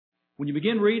When you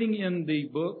begin reading in the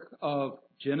book of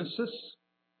Genesis,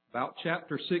 about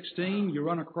chapter 16, you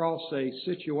run across a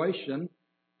situation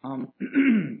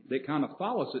that kind of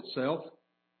follows itself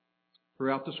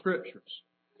throughout the Scriptures.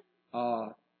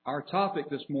 Our topic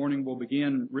this morning will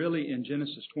begin really in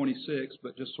Genesis 26,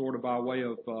 but just sort of by way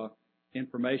of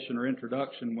information or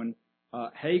introduction, when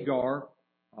Hagar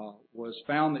was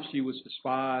found that she was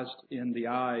despised in the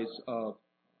eyes of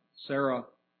Sarah,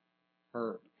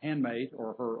 her handmaid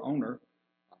or her owner.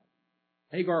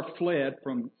 Hagar fled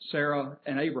from Sarah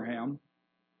and Abraham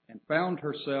and found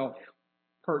herself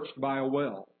perched by a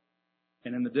well.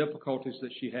 And in the difficulties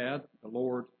that she had,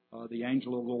 the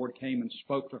angel of the Lord came and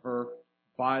spoke to her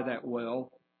by that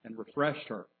well and refreshed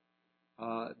her.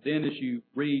 Then as you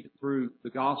read through the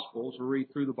Gospels or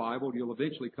read through the Bible, you'll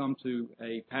eventually come to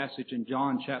a passage in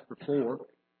John chapter 4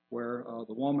 where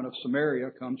the woman of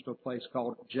Samaria comes to a place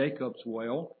called Jacob's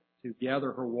Well to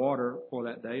gather her water for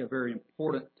that day, a very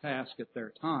important task at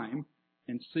their time.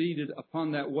 And seated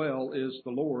upon that well is the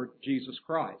Lord Jesus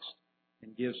Christ,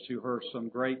 and gives to her some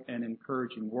great and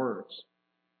encouraging words.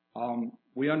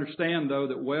 We understand, though,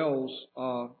 that wells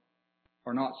are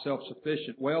not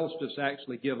self-sufficient. Wells just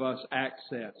actually give us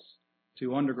access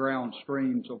to underground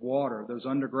streams of water. Those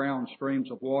underground streams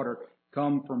of water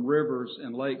come from rivers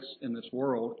and lakes in this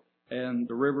world, and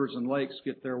the rivers and lakes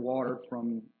get their water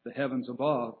from the heavens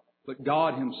above. But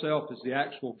God Himself is the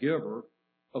actual giver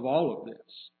of all of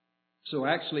this. So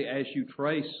actually, as you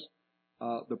trace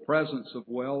the presence of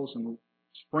wells and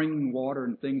spring water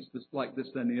and things like this,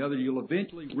 that, and the other, you'll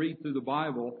eventually read through the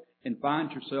Bible and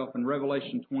find yourself in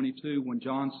Revelation 22 when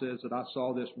John says that I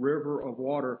saw this river of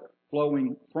water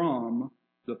flowing from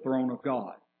the throne of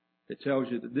God. It tells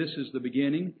you that this is the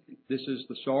beginning, this is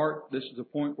the start, this is the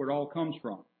point where it all comes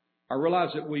from. I realize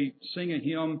that we sing a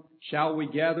hymn, "Shall we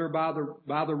gather by the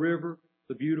river,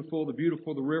 the beautiful,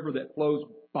 the river that flows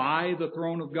by the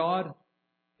throne of God?"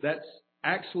 That's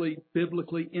actually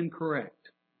biblically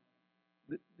incorrect.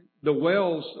 The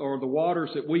wells or the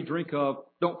waters that we drink of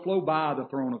don't flow by the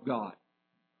throne of God.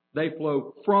 They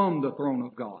flow from the throne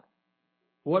of God.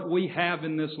 What we have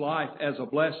in this life as a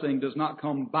blessing does not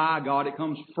come by God, it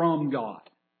comes from God.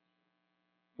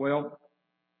 Well,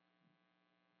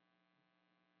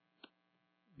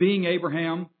 being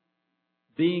Abraham,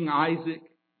 being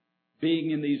Isaac, being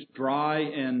in these dry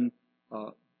and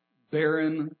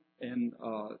barren and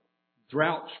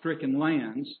drought-stricken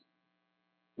lands,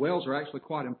 wells are actually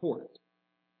quite important.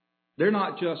 They're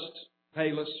not just,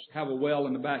 hey, let's have a well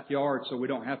in the backyard so we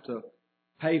don't have to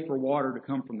pay for water to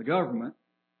come from the government.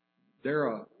 They're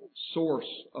a source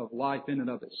of life in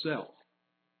and of itself.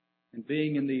 And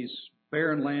being in these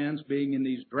barren lands, being in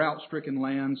these drought-stricken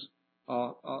lands,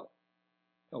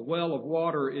 a well of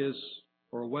water is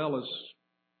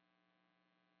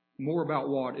more about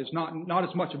water. It's not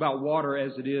as much about water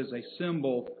as it is a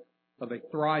symbol of a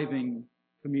thriving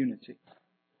community.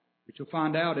 But you'll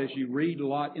find out as you read a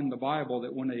lot in the Bible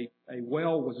that when a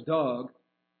well was dug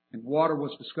and water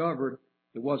was discovered,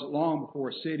 it wasn't long before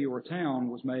a city or a town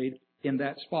was made in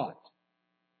that spot.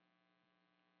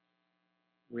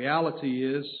 Reality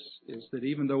is that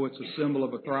even though it's a symbol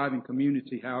of a thriving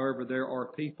community, however, there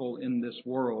are people in this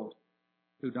world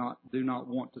who do not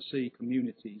want to see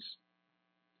communities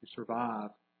to survive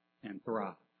and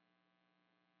thrive.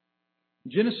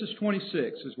 Genesis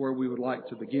 26 is where we would like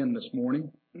to begin this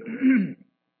morning. In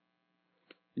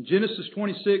Genesis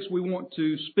 26, we want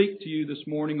to speak to you this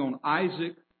morning on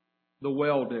Isaac the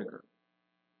well digger.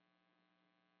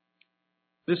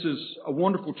 This is a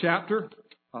wonderful chapter.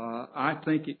 I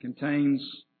think it contains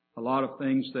a lot of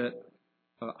things that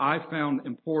I found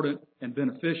important and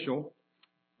beneficial.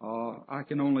 I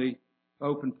can only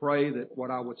hope and pray that what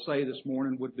I would say this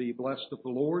morning would be blessed of the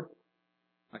Lord.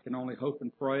 I can only hope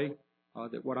and pray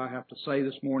that what I have to say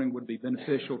this morning would be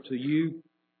beneficial to you,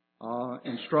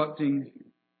 instructing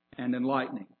and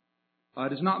enlightening.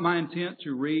 It is not my intent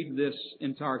to read this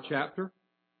entire chapter,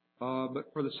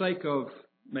 but for the sake of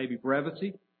maybe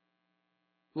brevity,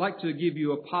 I'd like to give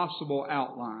you a possible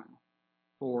outline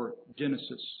for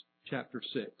Genesis chapter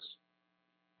 6.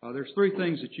 There's three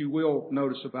things that you will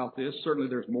notice about this. Certainly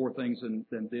there's more things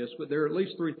than this, but there are at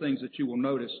least three things that you will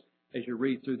notice as you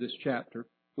read through this chapter,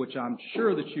 which I'm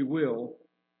sure that you will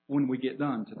when we get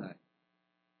done today.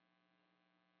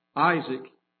 Isaac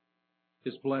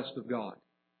is blessed of God.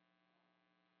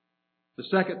 The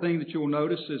second thing that you will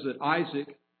notice is that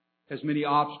Isaac has many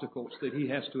obstacles that he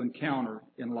has to encounter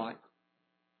in life.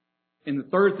 And the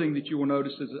third thing that you will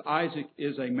notice is that Isaac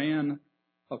is a man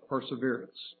of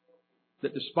perseverance.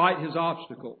 That despite his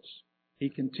obstacles, he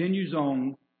continues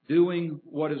on doing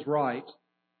what is right,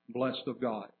 blessed of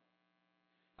God.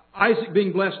 Isaac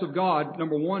being blessed of God,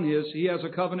 number one is he has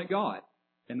a covenant God.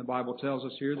 And the Bible tells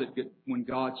us here that when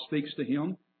God speaks to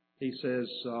him, he says,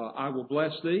 I will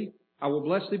bless thee. I will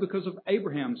bless thee because of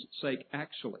Abraham's sake,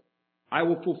 actually. I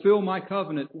will fulfill my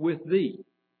covenant with thee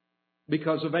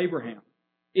because of Abraham.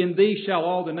 In thee shall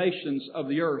all the nations of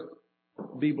the earth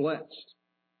be blessed.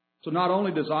 So not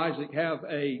only does Isaac have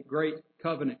a great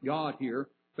covenant God here,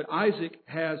 but Isaac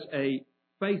has a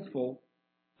faithful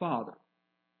father.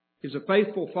 He's a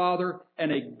faithful father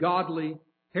and a godly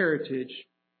heritage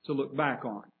to look back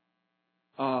on.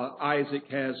 Isaac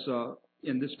has,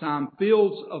 in this time,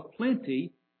 fields of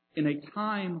plenty in a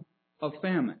time of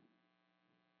famine.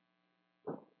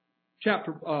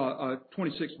 Chapter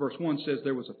 26, verse 1 says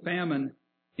there was a famine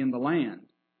in the land,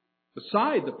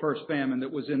 beside the first famine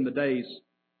that was in the days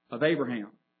of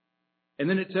Abraham. And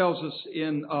then it tells us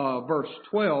in verse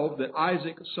 12 that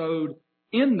Isaac sowed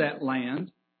in that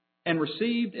land and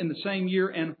received in the same year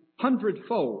an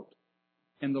hundredfold,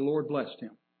 and the Lord blessed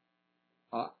him.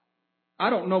 I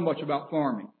don't know much about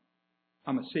farming.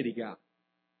 I'm a city guy.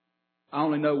 I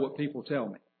only know what people tell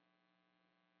me.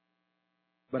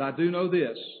 But I do know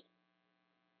this,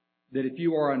 that if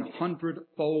you are a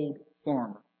hundredfold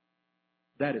farmer,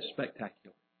 that is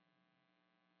spectacular.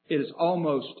 It is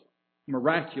almost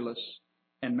miraculous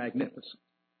and magnificent.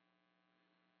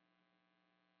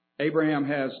 Abraham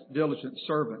has diligent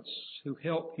servants who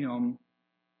help him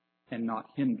and not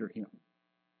hinder him.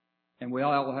 And we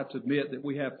all have to admit that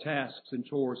we have tasks and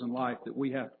chores in life that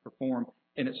we have to perform.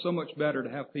 And it's so much better to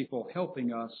have people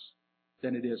helping us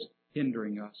than it is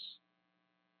hindering us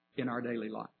in our daily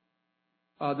life.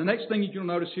 The next thing you'll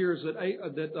notice here is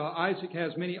that Isaac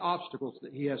has many obstacles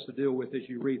that he has to deal with as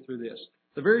you read through this.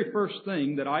 The very first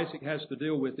thing that Isaac has to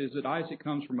deal with is that Isaac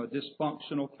comes from a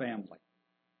dysfunctional family.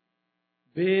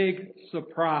 Big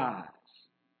surprise,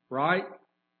 right?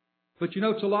 But you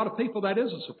know, to a lot of people that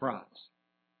is a surprise.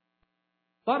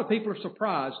 A lot of people are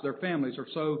surprised their families are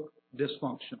so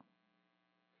dysfunctional.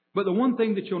 But the one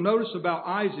thing that you'll notice about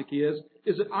Isaac is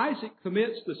that Isaac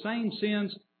commits the same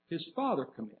sins his father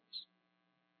commits.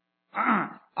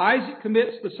 Isaac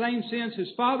commits the same sins his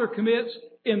father commits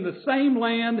in the same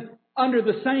land under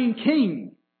the same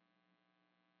king.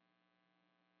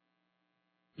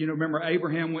 You know, remember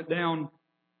Abraham went down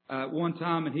one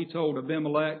time and he told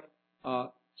Abimelech,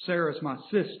 Sarah's my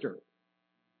sister.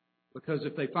 Because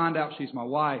if they find out she's my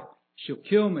wife, she'll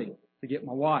kill me to get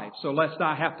my wife. So lest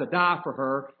I have to die for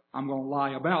her, I'm going to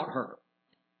lie about her.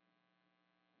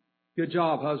 Good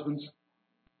job, husbands.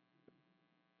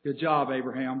 Good job,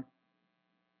 Abraham.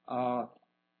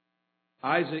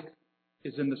 Isaac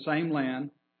is in the same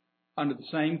land, under the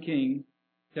same king,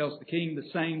 tells the king the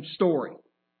same story.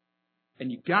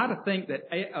 And you've got to think that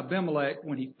Abimelech,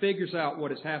 when he figures out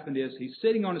what has happened, is he's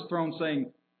sitting on his throne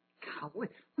saying, golly,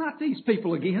 not these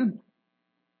people again.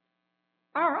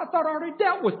 I thought I already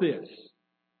dealt with this.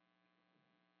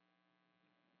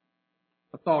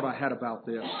 A thought I had about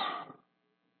this.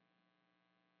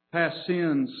 Past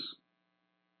sins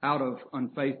out of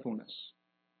unfaithfulness.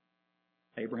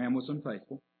 Abraham was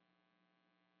unfaithful.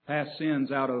 Past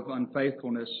sins out of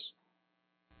unfaithfulness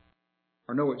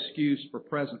are no excuse for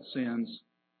present sins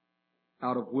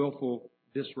out of willful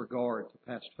disregard to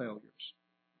past failures.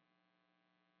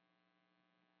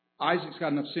 Isaac's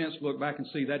got enough sense to look back and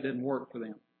see that didn't work for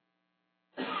them.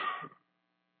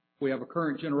 We have a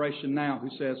current generation now who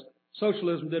says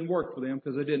socialism didn't work for them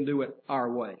because they didn't do it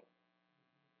our way.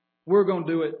 We're going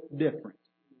to do it different.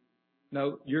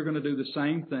 No, you're going to do the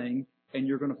same thing and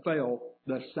you're going to fail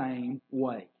the same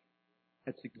way.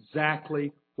 That's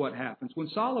exactly what happens. When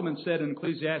Solomon said in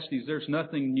Ecclesiastes, there's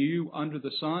nothing new under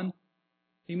the sun,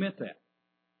 he meant that.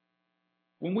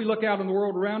 When we look out in the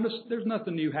world around us, there's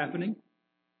nothing new happening.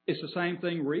 It's the same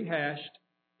thing rehashed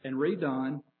and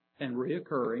redone and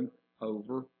reoccurring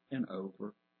over and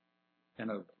over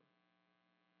and over.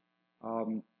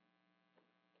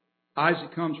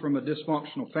 Isaac comes from a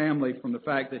dysfunctional family from the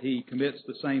fact that he commits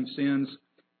the same sins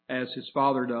as his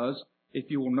father does.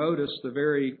 If you will notice the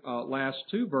very last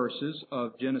two verses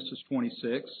of Genesis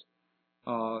 26,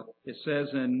 it says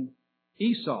in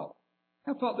Esau.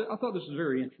 I thought this was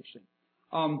very interesting.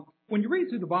 When you read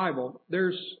through the Bible,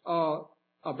 there's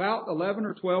about 11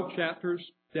 or 12 chapters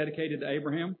dedicated to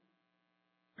Abraham.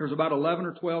 There's about 11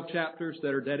 or 12 chapters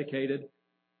that are dedicated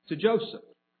to Joseph.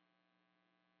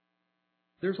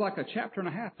 There's like a chapter and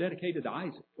a half dedicated to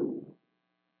Isaac.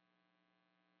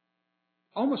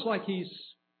 Almost like he's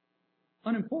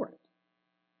unimportant.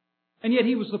 And yet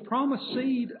he was the promised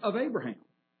seed of Abraham.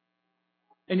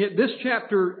 And yet this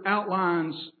chapter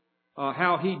outlines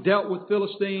how he dealt with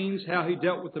Philistines, how he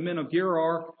dealt with the men of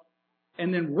Gerar.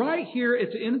 And then right here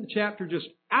at the end of the chapter, just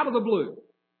out of the blue,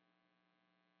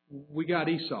 we got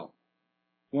Esau,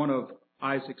 one of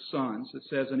Isaac's sons. It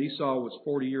says, and Esau was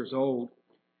 40 years old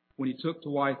when he took to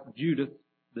wife Judith,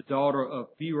 the daughter of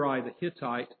Beri the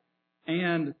Hittite,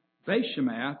 and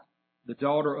Basemath, the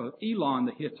daughter of Elon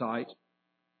the Hittite,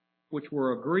 which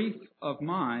were a grief of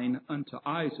mine unto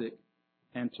Isaac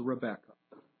and to Rebekah.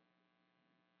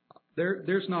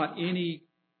 There's not any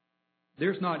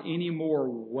more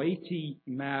weighty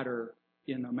matter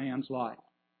in a man's life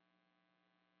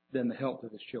than the health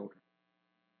of his children.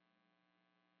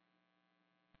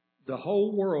 The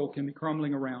whole world can be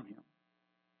crumbling around him.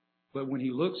 But when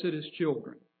he looks at his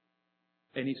children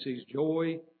and he sees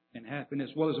joy and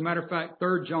happiness, well, as a matter of fact,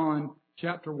 3 John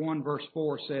chapter 1 verse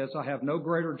 4 says, I have no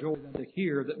greater joy than to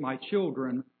hear that my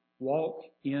children walk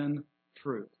in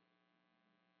truth.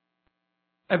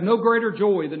 I have no greater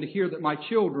joy than to hear that my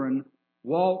children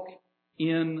walk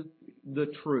in the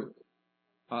truth.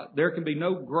 There can be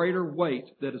no greater weight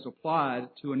that is applied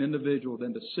to an individual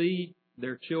than to see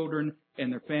their children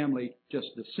and their family just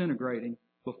disintegrating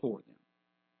before them.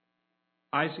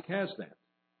 Isaac has that.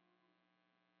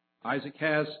 Isaac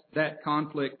has that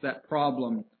conflict, that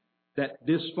problem, that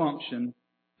dysfunction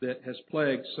that has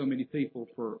plagued so many people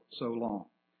for so long.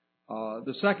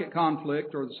 The second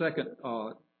conflict, or the second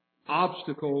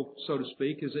obstacle, so to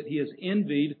speak, is that he is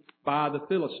envied by the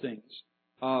Philistines.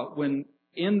 When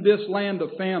in this land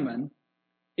of famine,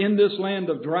 in this land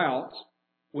of drought,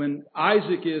 when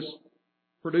Isaac is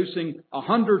producing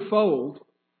 100-fold,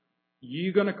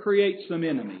 you're going to create some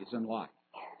enemies in life.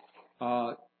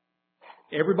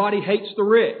 Everybody hates the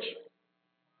rich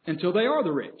until they are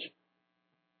the rich.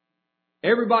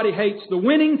 Everybody hates the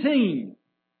winning team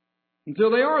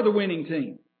until they are the winning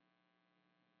team.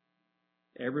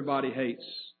 Everybody hates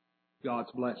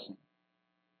God's blessing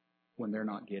when they're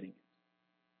not getting it.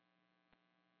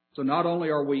 So not only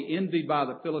are we envied by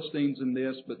the Philistines in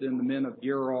this, but then the men of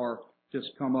Gerar just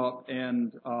come up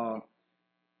and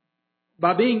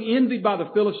by being envied by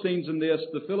the Philistines in this,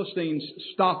 the Philistines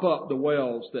stop up the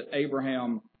wells that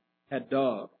Abraham had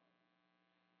dug.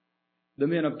 The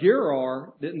men of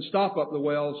Gerar didn't stop up the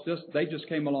wells, they just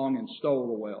came along and stole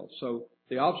the wells. So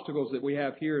the obstacles that we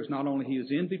have here is not only he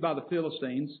is envied by the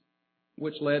Philistines,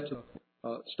 which led to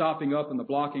stopping up and the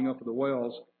blocking up of the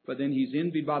wells, but then he's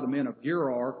envied by the men of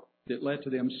Gerar that led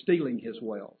to them stealing his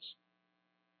wells.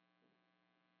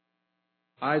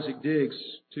 Isaac digs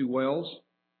 2 wells.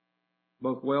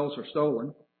 Both wells are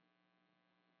stolen.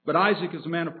 But Isaac is a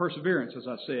man of perseverance, as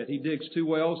I said. He digs 2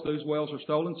 wells. Those wells are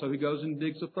stolen, so he goes and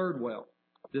digs a 3rd well.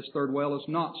 This 3rd well is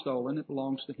not stolen. It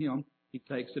belongs to him. He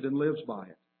takes it and lives by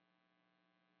it.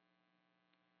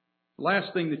 The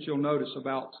last thing that you'll notice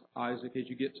about Isaac as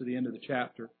you get to the end of the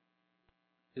chapter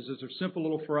is there's a simple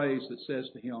little phrase that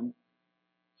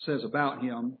says about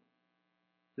him,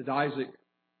 that Isaac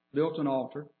built an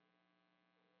altar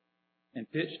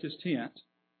and pitched his tent,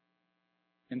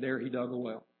 and there he dug a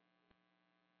well.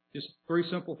 Just 3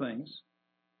 simple things.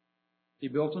 He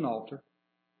built an altar.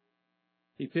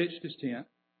 He pitched his tent.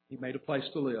 He made a place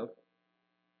to live.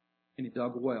 And he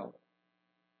dug a well.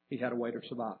 He had a way to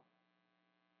survive.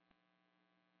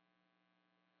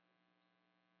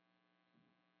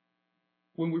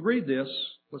 When we read this,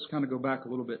 let's kind of go back a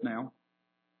little bit now.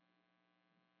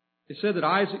 It said that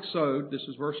Isaac sowed, this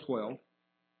is verse 12,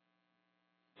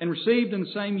 and received in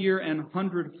the same year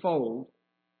 100-fold,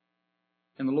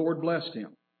 and the Lord blessed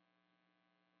him.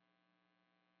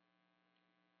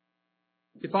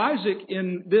 If Isaac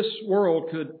in this world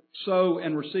could sow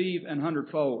and receive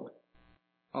 100-fold,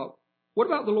 what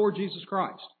about the Lord Jesus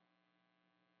Christ?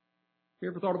 You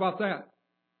ever thought about that?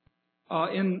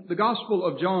 In the Gospel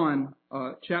of John,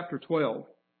 chapter 12,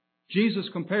 Jesus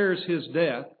compares his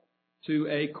death to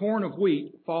a corn of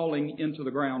wheat falling into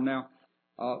the ground. Now,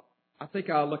 I think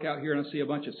I look out here and I see a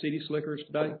bunch of city slickers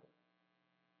today.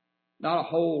 Not a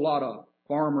whole lot of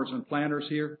farmers and planters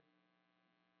here.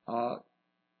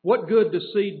 What good does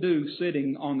seed do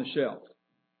sitting on the shelf?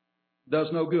 Does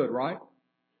no good, right?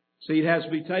 Seed has to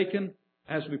be taken,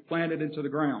 has to be planted into the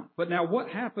ground. But now what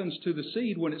happens to the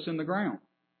seed when it's in the ground?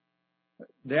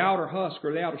 The outer husk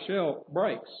or the outer shell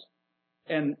breaks.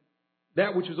 And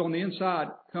that which is on the inside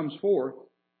comes forth,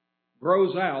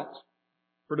 grows out,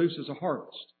 produces a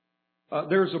harvest.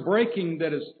 There's a breaking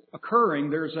that is occurring.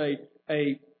 There's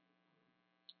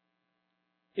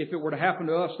if it were to happen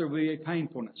to us, there would be a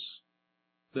painfulness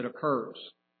that occurs.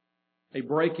 A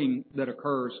breaking that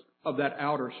occurs of that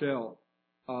outer shell.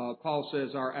 Paul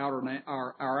says our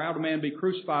outer man be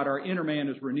crucified, our inner man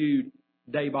is renewed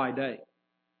day by day.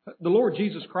 The Lord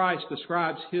Jesus Christ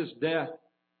describes His death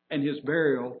and His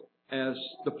burial as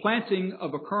the planting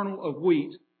of a kernel of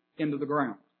wheat into the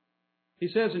ground. He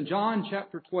says in John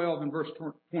chapter 12 and verse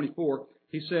 24,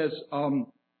 he says,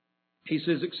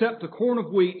 except a corn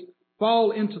of wheat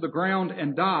fall into the ground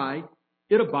and die,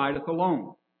 it abideth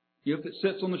alone. If it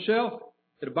sits on the shelf,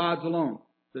 it abides alone.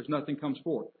 There's nothing comes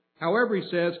forth. However, he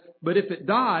says, but if it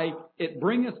die, it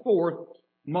bringeth forth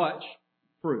much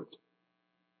fruit.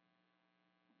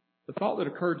 The thought that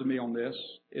occurred to me on this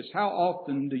is, how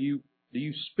often do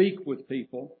you speak with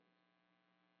people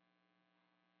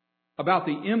about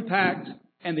the impact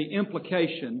and the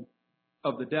implication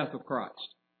of the death of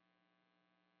Christ?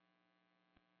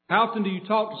 How often do you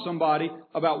talk to somebody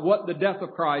about what the death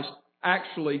of Christ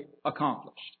actually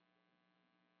accomplished?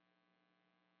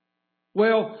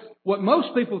 Well, what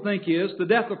most people think is the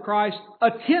death of Christ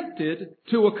attempted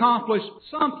to accomplish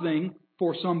something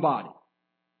for somebody.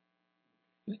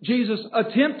 Jesus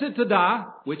attempted to die,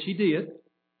 which He did.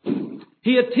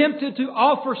 He attempted to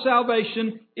offer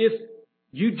salvation if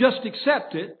you just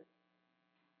accept it.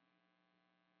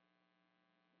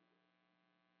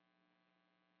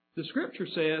 The Scripture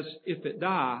says, if it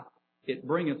die, it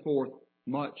bringeth forth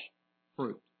much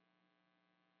fruit.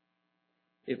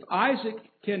 If Isaac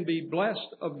can be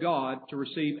blessed of God to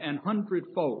receive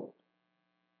 100-fold,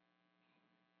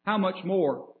 how much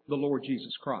more the Lord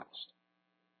Jesus Christ?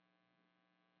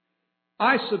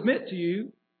 I submit to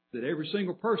you that every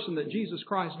single person that Jesus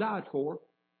Christ died for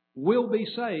will be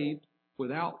saved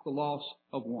without the loss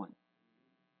of one.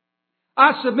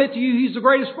 I submit to you He's the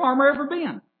greatest farmer ever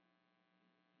been.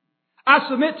 I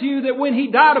submit to you that when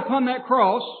He died upon that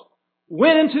cross,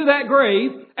 went into that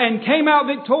grave, and came out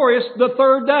victorious the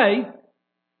third day,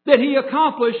 that He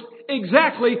accomplished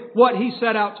exactly what He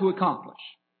set out to accomplish.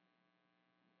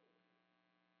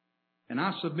 And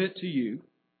I submit to you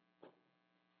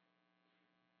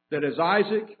that as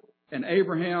Isaac and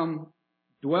Abraham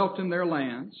dwelt in their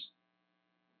lands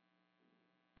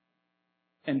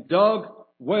and dug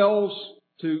wells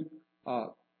to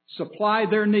supply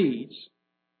their needs,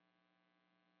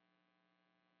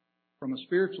 from a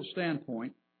spiritual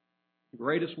standpoint, the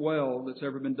greatest well that's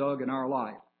ever been dug in our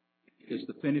life is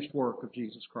the finished work of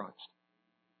Jesus Christ.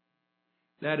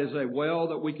 That is a well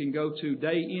that we can go to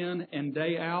day in and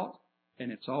day out,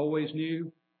 and it's always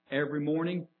new every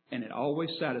morning, and it always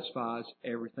satisfies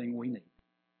everything we need.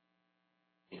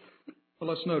 Well,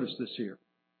 let's notice this here.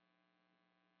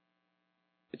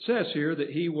 It says here that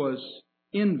he was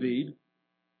envied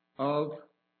of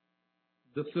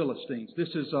the Philistines. This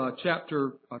is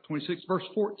chapter 26, verse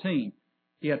 14.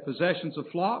 He had possessions of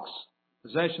flocks,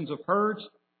 possessions of herds,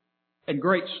 and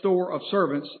great store of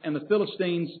servants, and the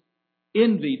Philistines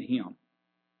envied him.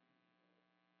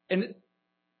 And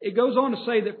it goes on to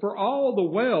say that for all the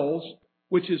wells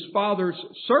which his father's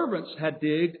servants had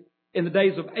digged in the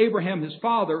days of Abraham his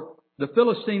father, the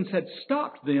Philistines had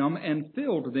stopped them and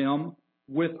filled them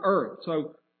with earth.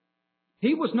 So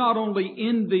he was not only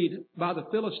envied by the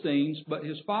Philistines, but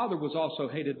his father was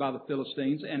also hated by the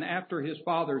Philistines. And after his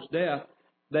father's death,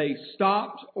 they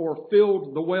stopped or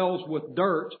filled the wells with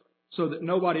dirt so that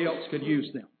nobody else could use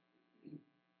them.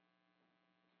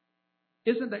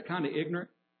 Isn't that kind of ignorant?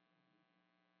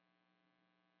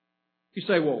 You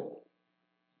say, well,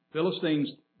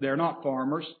 Philistines, they're not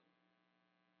farmers.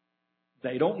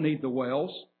 They don't need the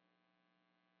wells.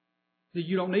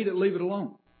 You don't need it, leave it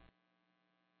alone.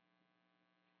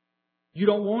 You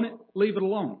don't want it, leave it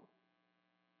alone.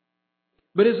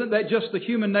 But isn't that just the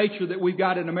human nature that we've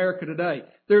got in America today?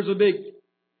 There's a big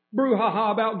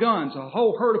brouhaha about guns. A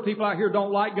whole herd of people out here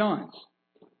don't like guns.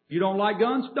 You don't like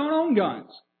guns? Don't own guns.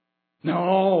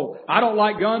 No, I don't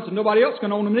like guns and nobody else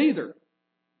can own them either.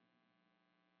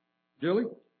 Julie?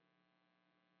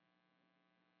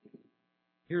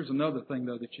 Here's another thing,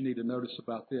 though, that you need to notice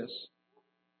about this.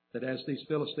 That as these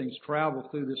Philistines travel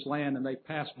through this land and they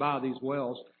pass by these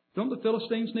wells, don't the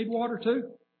Philistines need water too?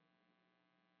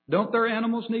 Don't their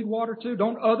animals need water too?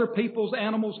 Don't other people's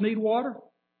animals need water?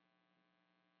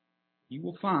 You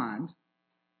will find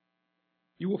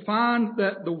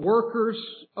that the workers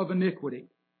of iniquity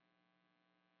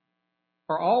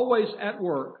are always at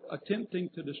work attempting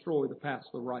to destroy the paths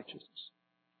of the righteous.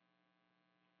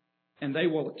 And they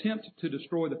will attempt to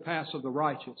destroy the paths of the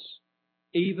righteous,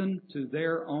 even to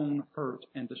their own hurt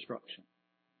and destruction.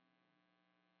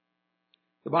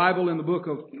 The Bible in the book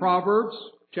of Proverbs,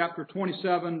 chapter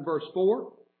 27, verse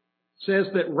 4, says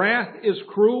that wrath is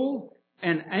cruel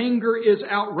and anger is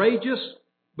outrageous,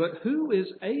 but who is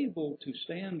able to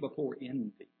stand before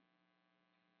envy?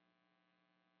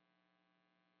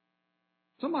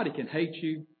 Somebody can hate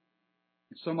you,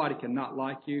 and somebody can not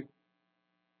like you.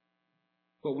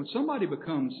 But when somebody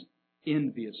becomes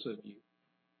envious of you,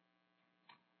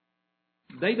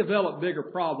 they develop bigger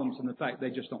problems than the fact they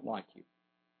just don't like you.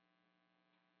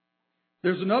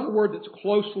 There's another word that's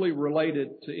closely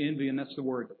related to envy, and that's the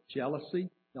word jealousy.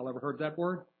 Y'all ever heard that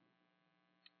word?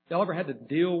 Y'all ever had to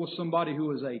deal with somebody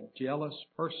who is a jealous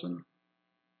person?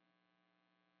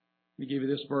 Let me give you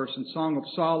this verse in Song of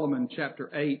Solomon, chapter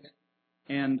 8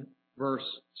 and verse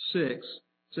 6. It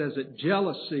says that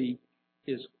jealousy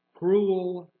is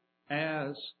cruel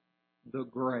as the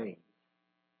grave.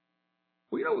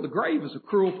 Well, you know, the grave is a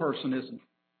cruel person, isn't it?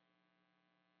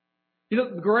 You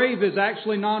know, the grave is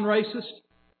actually non-racist.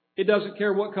 It doesn't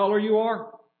care what color you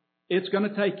are. It's going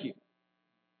to take you.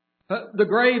 The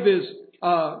grave is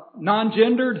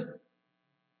non-gendered.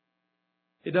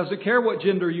 It doesn't care what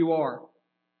gender you are.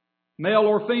 Male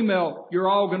or female, you're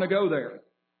all going to go there.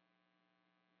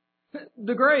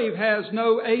 The grave has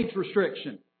no age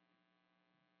restriction.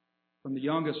 From the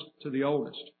youngest to the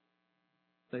oldest.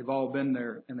 They've all been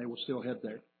there and they will still head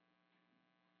there.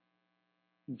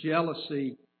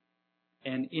 Jealousy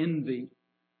and envy,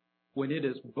 when it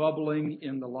is bubbling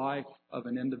in the life of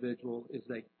an individual, is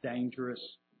a dangerous,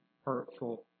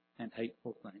 hurtful, and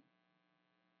hateful thing.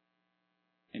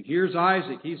 And here's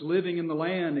Isaac. He's living in the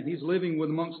land and he's living with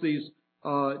amongst these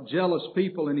jealous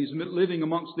people, and he's living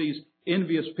amongst these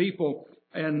envious people.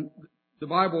 And the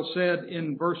Bible said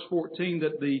in verse 14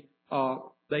 that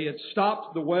they had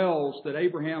stopped the wells that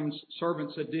Abraham's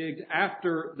servants had digged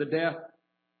after the death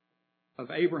of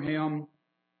Abraham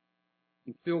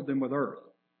and filled them with earth.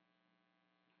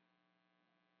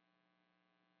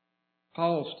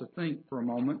 Pause to think for a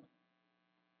moment.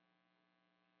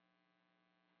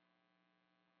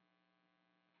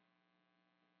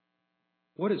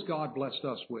 What has God blessed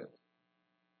us with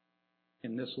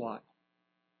in this life?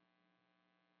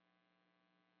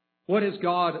 What has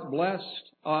God blessed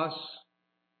us,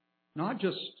 not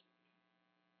just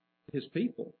His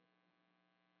people,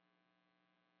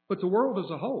 but the world as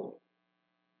a whole?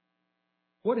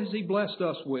 What has He blessed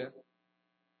us with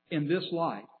in this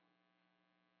life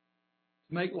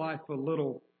to make life a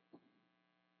little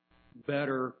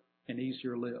better and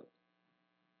easier lived?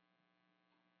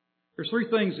 There's three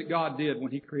things that God did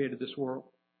when He created this world.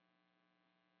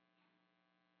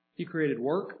 He created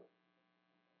work.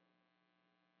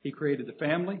 He created the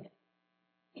family.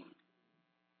 And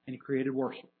He created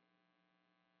worship.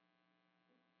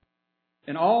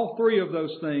 And all three of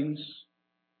those things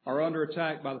are under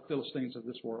attack by the Philistines of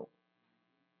this world.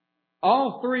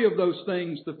 All three of those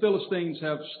things the Philistines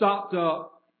have stopped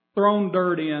up, thrown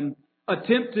dirt in,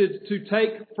 attempted to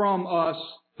take from us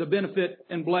the benefit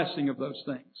and blessing of those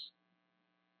things.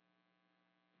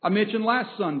 I mentioned last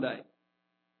Sunday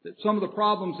that some of the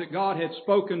problems that God had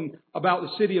spoken about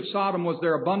the city of Sodom was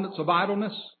their abundance of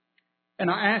idleness. And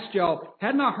I asked y'all,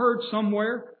 hadn't I heard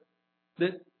somewhere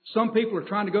that some people are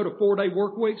trying to go to 4-day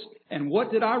work weeks? And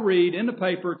what did I read in the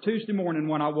paper Tuesday morning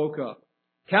when I woke up?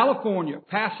 California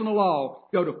passing a law,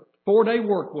 go to 4-day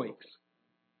work weeks.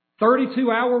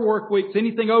 32-hour work weeks,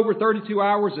 anything over 32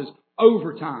 hours is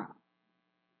overtime.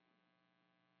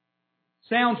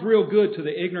 Sounds real good to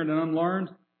the ignorant and unlearned,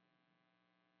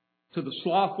 to the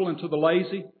slothful and to the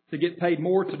lazy, to get paid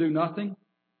more to do nothing.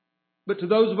 But to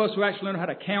those of us who actually know how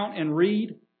to count and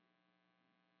read,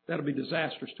 that'll be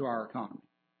disastrous to our economy.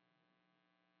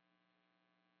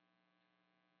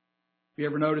 Have you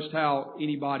ever noticed how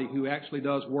anybody who actually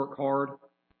does work hard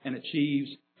and achieves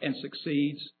and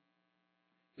succeeds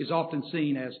is often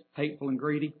seen as hateful and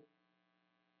greedy?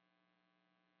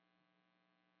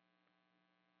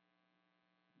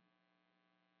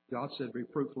 God said, be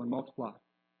fruitful and multiply.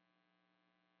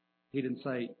 He didn't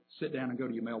say, sit down and go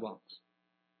to your mailbox.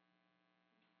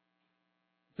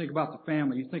 Think about the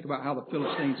family. You think about how the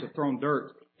Philistines have thrown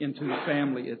dirt into the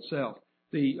family itself.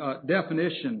 The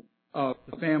definition of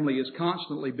the family is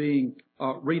constantly being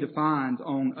redefined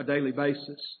on a daily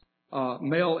basis.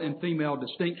 Male and female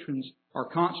distinctions are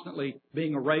constantly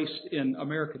being erased in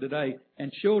America today,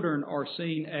 and children are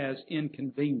seen as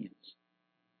inconvenience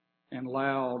and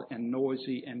loud and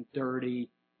noisy and dirty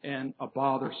and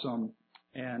bothersome.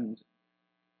 And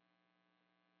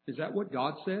is that what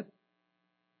God said?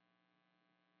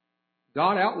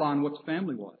 God outlined what the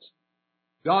family was.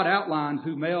 God outlined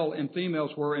who male and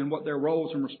females were and what their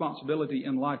roles and responsibility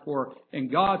in life were.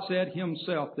 And God said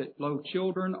Himself that, lo,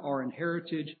 children are an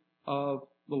heritage of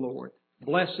the Lord.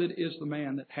 Blessed is the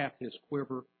man that hath his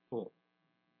quiver full.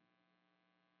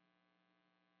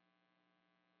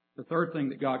 The third thing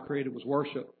that God created was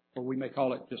worship, or we may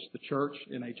call it just the church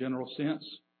in a general sense.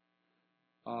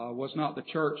 Was not the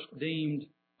church deemed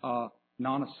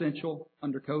non-essential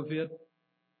under COVID?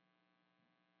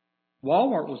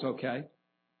 Walmart was okay.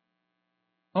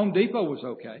 Home Depot was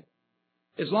okay.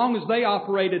 As long as they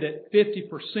operated at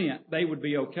 50%, they would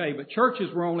be okay. But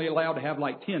churches were only allowed to have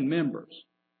like 10 members.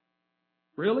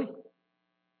 Really?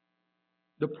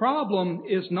 The problem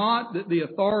is not that the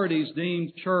authorities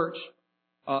deemed church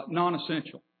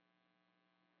non-essential.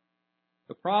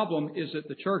 The problem is that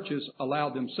the churches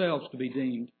allowed themselves to be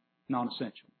deemed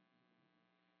non-essential.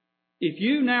 If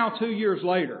you now, 2 years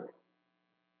later,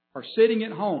 are sitting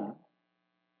at home,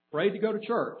 afraid to go to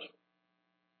church,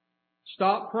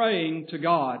 stop praying to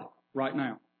God right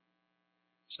now.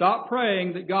 Stop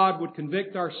praying that God would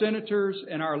convict our senators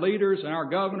and our leaders and our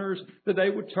governors, that they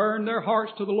would turn their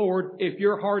hearts to the Lord if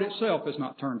your heart itself is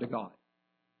not turned to God.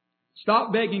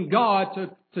 Stop begging God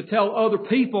to tell other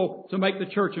people to make the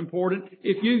church important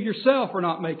if you yourself are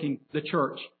not making the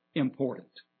church important.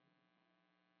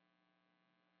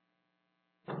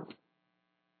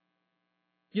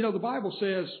 You know, the Bible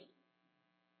says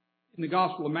in the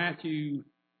Gospel of Matthew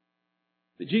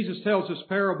that Jesus tells this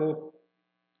parable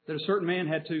that a certain man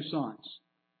had 2 sons.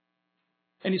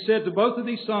 And he said to both of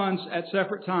these sons at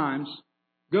separate times,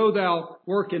 "Go thou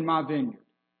work in my vineyard."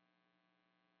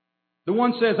 The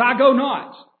one says, "I go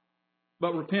not,"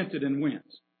 but repented and went.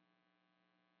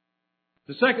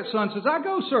 The second son says, "I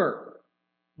go, sir,"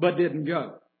 but didn't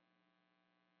go.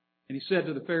 And he said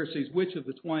to the Pharisees, "Which of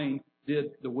the twain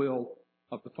did the will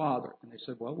of the Father?" And they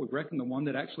said, "Well, we reckon the one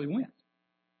that actually went."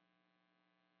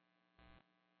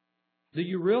 Do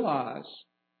you realize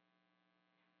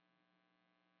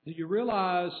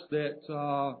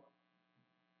that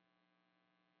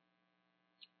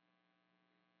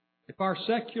if our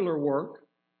secular work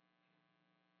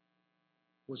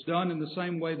was done in the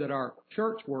same way that our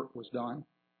church work was done,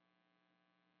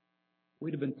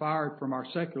 we'd have been fired from our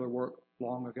secular work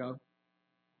long ago?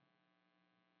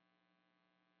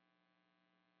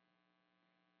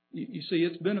 You see,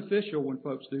 it's beneficial when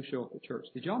folks do show up at church.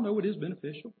 Did y'all know it is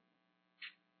beneficial?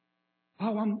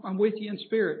 "Oh, I'm with you in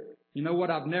spirit." You know what?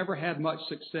 I've never had much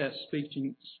success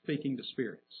speaking to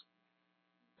spirits.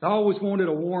 I always wanted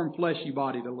a warm, fleshy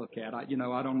body to look at. I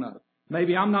don't know.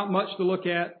 Maybe I'm not much to look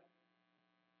at,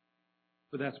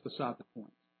 but that's beside the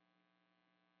point.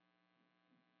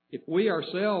 If we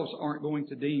ourselves aren't going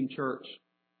to deem church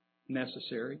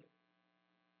necessary,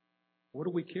 what do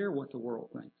we care what the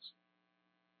world thinks?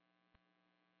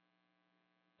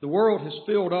 The world has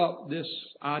filled up this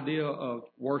idea of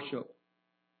worship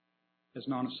as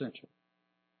non-essential.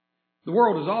 The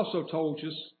world has also told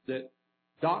us that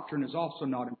doctrine is also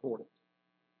not important.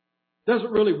 It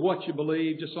doesn't really what you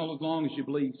believe, just as long as you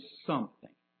believe something.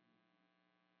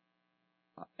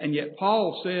 And yet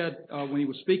Paul said when he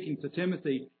was speaking to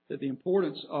Timothy that the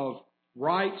importance of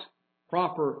right,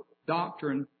 proper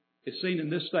doctrine is seen in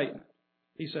this statement.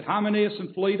 He said, "Hymenaeus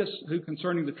and Philetus, who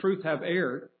concerning the truth have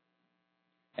erred,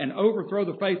 and overthrow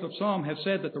the faith of some, have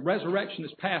said that the resurrection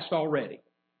is past already."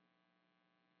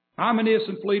 Hymenaeus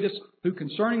and Philetus, who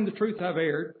concerning the truth have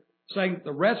erred, saying that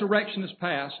the resurrection is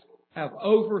past, have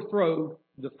overthrown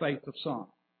the faith of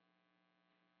some.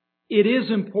 It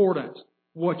is important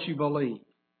what you believe.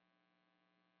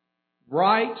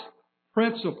 Right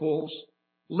principles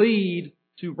lead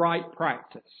to right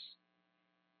practice.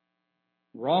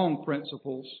 Wrong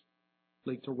principles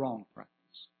lead to wrong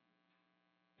practice.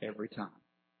 Every time.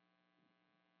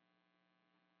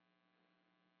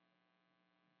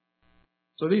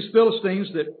 So these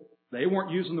Philistines, that they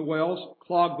weren't using the wells,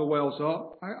 clogged the wells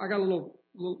up. I got a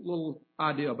little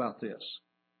idea about this.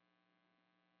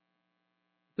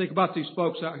 Think about these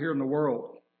folks out here in the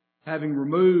world, having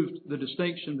removed the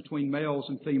distinction between males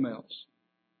and females.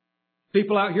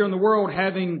 People out here in the world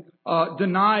having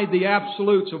denied the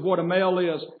absolutes of what a male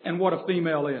is and what a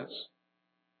female is.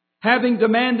 Having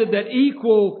demanded that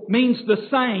equal means the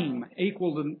same.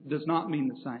 Equal does not mean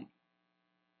the same.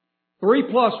 3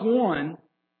 plus 1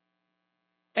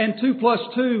 and 2 plus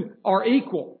 2 are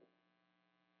equal,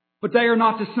 but they are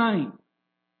not the same.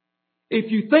 If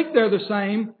you think they're the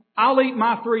same, I'll eat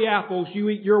my 3 apples, you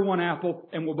eat your 1 apple,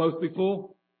 and we'll both be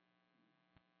full.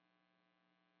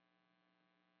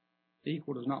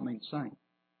 Equal does not mean the same.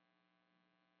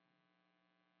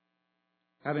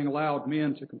 Having allowed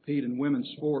men to compete in women's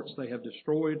sports, they have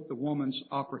destroyed the woman's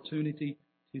opportunity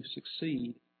to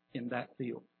succeed in that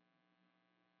field.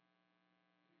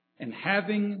 And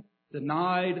having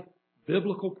denied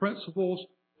biblical principles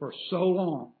for so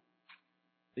long,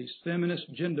 these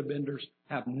feminist gender benders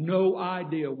have no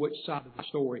idea which side of the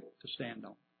story to stand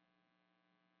on.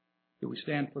 Do we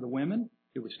stand for the women?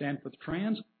 Do we stand for the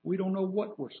trans? We don't know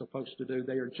what we're supposed to do.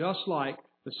 They are just like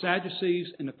the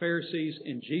Sadducees and the Pharisees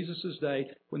in Jesus' day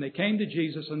when they came to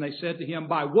Jesus and they said to Him,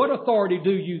 "By what authority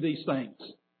do you these things?"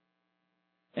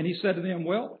 And He said to them,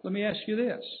 "Well, let me ask you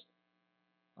this.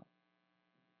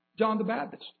 John the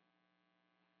Baptist.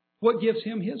 What gives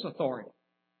him his authority?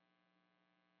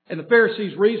 And the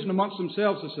Pharisees reasoned amongst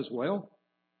themselves and says, well,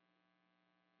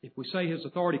 if we say his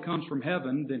authority comes from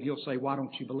heaven, then he'll say, why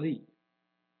don't you believe?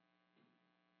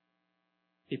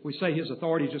 If we say his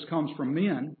authority just comes from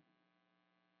men,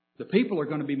 the people are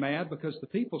going to be mad because the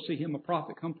people see him a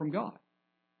prophet come from God.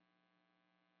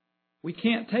 We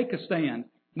can't take a stand,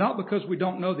 not because we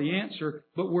don't know the answer,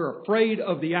 but we're afraid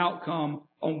of the outcome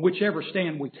on whichever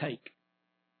stand we take.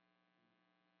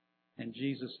 And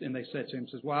they said to him,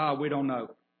 says, well, we don't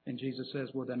know. And Jesus says,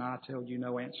 well, then I tell you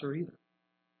no answer either.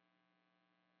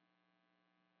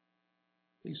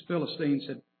 These Philistines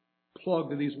had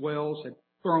plugged these wells, had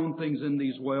thrown things in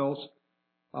these wells.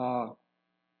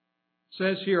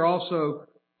 Says here also,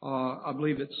 I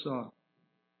believe it's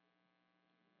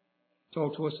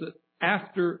told to us that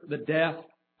after the death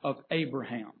of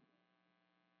Abraham,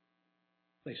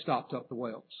 they stopped up the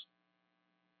wells.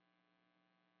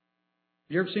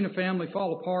 You ever seen a family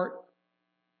fall apart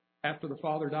after the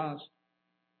father dies?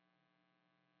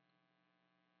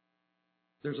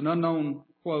 There's an unknown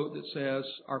quote that says,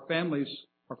 our families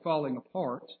are falling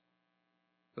apart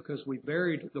because we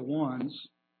buried the ones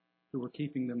who were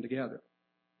keeping them together.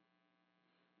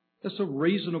 That's a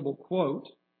reasonable quote.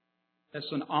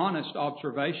 That's an honest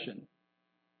observation.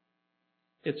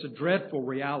 It's a dreadful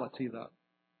reality, though.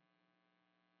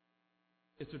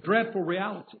 It's a dreadful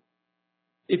reality.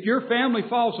 If your family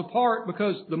falls apart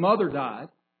because the mother died,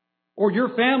 or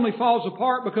your family falls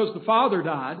apart because the father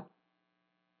died,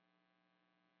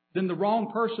 then the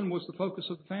wrong person was the focus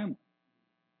of the family.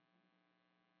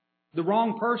 The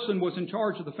wrong person was in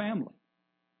charge of the family.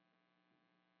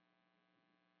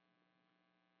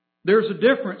 There's a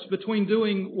difference between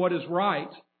doing what is right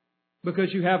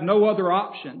because you have no other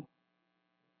option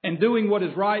and doing what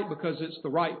is right because it's the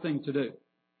right thing to do.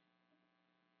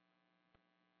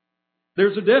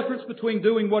 There's a difference between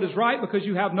doing what is right because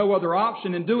you have no other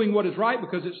option and doing what is right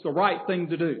because it's the right thing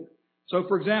to do. So,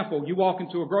 for example, you walk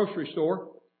into a grocery store,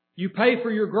 you pay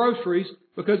for your groceries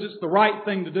because it's the right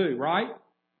thing to do, right?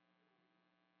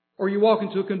 Or you walk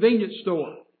into a convenience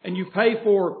store and you pay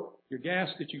for your gas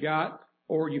that you got,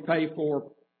 or you pay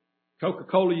for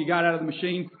Coca-Cola you got out of the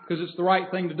machine because it's the right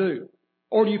thing to do.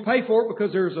 Or do you pay for it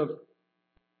because there's a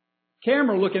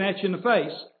camera looking at you in the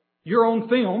face? You're on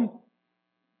film.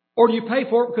 Or do you pay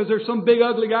for it because there's some big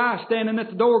ugly guy standing at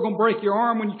the door going to break your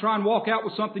arm when you try and walk out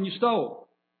with something you stole?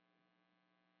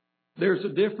 There's a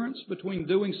difference between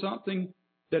doing something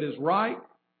that is right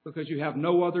because you have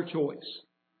no other choice.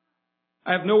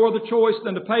 I have no other choice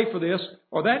than to pay for this,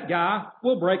 or that guy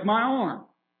will break my arm.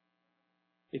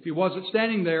 If he wasn't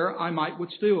standing there, I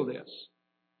would steal this.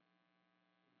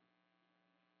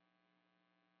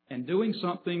 And doing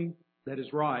something that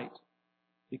is right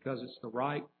because it's the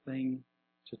right thing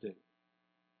to do.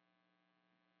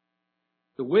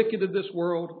 The wicked of this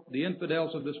world, the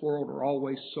infidels of this world are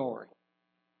always sorry.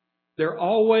 They're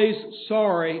always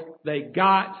sorry they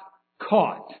got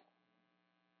caught.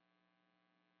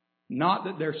 Not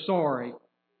that they're sorry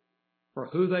for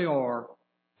who they are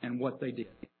and what they did.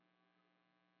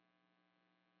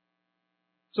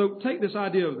 So take this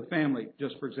idea of the family,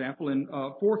 just for example. In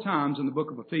 4 times in the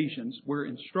book of Ephesians, we're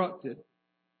instructed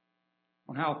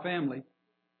on how a family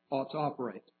ought to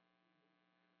operate.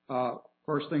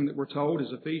 First thing that we're told is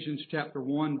Ephesians chapter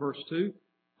 1, verse 2.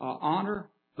 Honor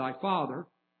thy father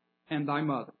and thy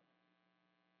mother.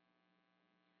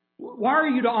 Why are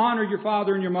you to honor your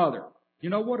father and your mother? You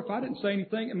know what? If I didn't say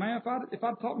anything, man, if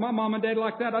I'd talked to my mom and dad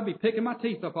like that, I'd be picking my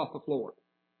teeth up off the floor.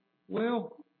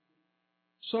 Well,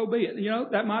 so be it. You know,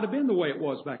 that might have been the way it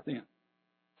was back then.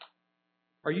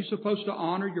 Are you supposed to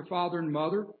honor your father and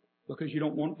mother because you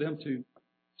don't want them to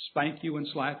spank you and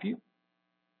slap you?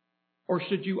 Or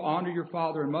should you honor your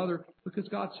father and mother because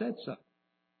God said so?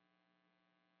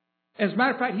 As a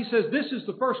matter of fact, He says this is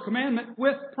the first commandment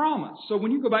with promise. So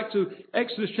when you go back to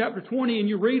Exodus chapter 20 and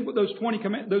you read what those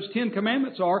 10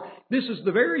 commandments are, this is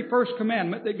the very first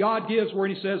commandment that God gives where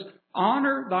He says,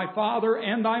 honor thy father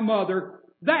and thy mother,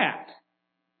 that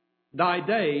thy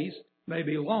days may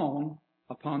be long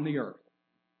upon the earth.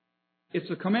 It's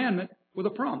a commandment with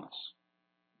a promise.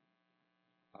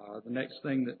 The next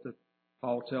thing that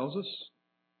Paul tells us,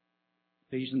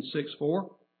 Ephesians 6:4,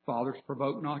 fathers,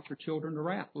 provoke not your children to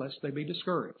wrath, lest they be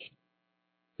discouraged.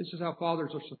 This is how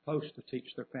fathers are supposed to teach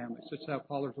their families. This is how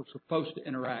fathers are supposed to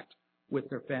interact with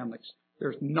their families.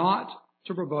 They're not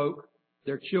to provoke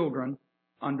their children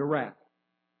unto wrath.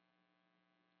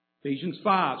 Ephesians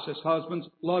 5 says, husbands,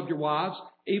 love your wives,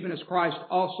 even as Christ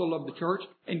also loved the church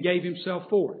and gave Himself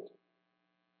for it.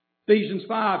 Ephesians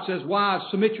 5 says, wives,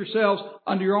 submit yourselves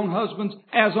unto your own husbands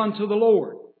as unto the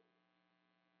Lord.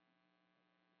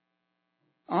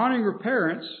 Honoring your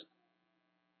parents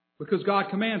because God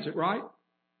commands it, right?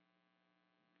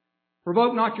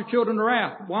 Provoke not your children to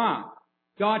wrath. Why?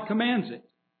 God commands it.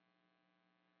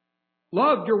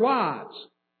 Love your wives.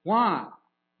 Why?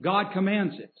 God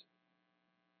commands it.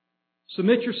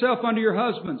 Submit yourself unto your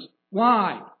husbands.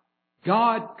 Why?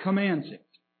 God commands it.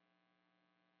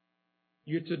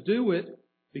 You're to do it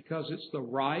because it's the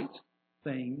right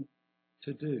thing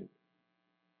to do.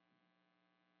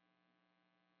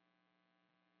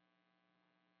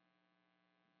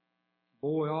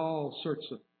 Boy, all sorts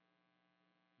of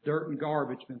dirt and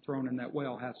garbage been thrown in that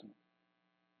well, hasn't it?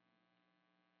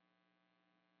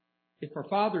 If our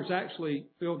fathers actually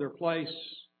filled their place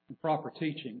in proper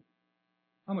teaching,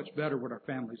 how much better would our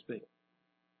families be?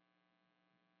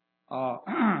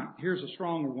 Here's a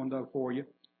stronger one, though, for you.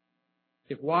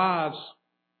 If wives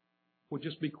would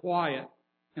just be quiet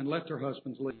and let their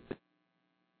husbands lead,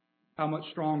 how much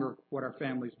stronger would our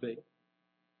families be?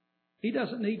 He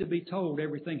doesn't need to be told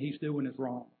everything he's doing is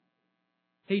wrong.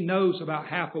 He knows about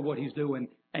half of what he's doing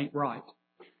ain't right.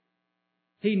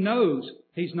 He knows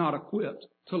he's not equipped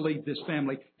to lead this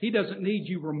family. He doesn't need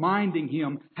you reminding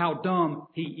him how dumb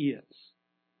he is.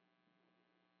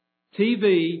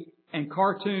 TV and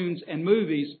cartoons and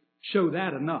movies show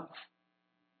that enough.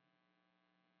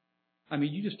 I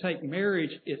mean, you just take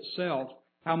marriage itself,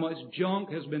 how much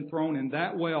junk has been thrown in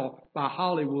that well by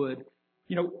Hollywood.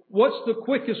 You know, what's the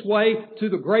quickest way to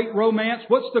the great romance?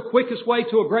 What's the quickest way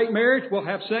to a great marriage? Well,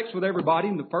 have sex with everybody,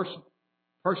 and the person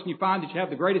you find that you have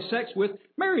the greatest sex with,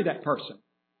 marry that person.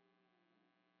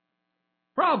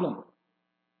 Problem.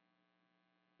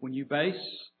 When you base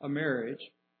a marriage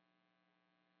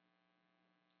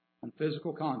on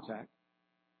physical contact,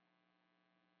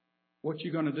 what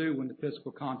you going to do when the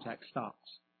physical contact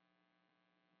stops?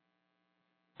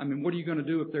 I mean, what are you going to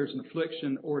do if there's an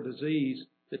affliction or disease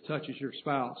that touches your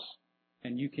spouse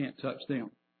and you can't touch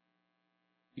them?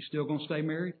 You still going to stay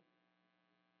married?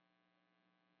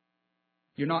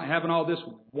 You're not having all this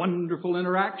wonderful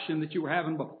interaction that you were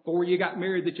having before you got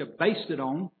married that you based it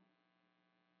on.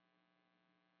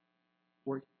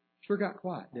 Well, it sure got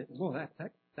quiet, didn't it? Well,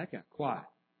 that got quiet.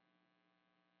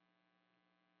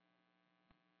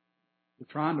 We're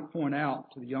trying to point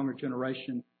out to the younger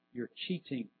generation, you're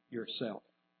cheating yourself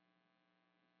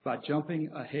by jumping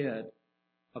ahead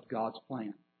of God's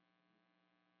plan.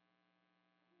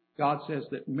 God says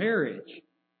that marriage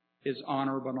is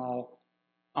honorable and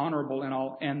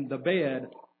all, and the bed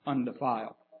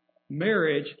undefiled.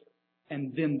 Marriage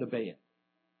and then the bed.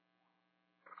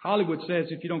 Hollywood says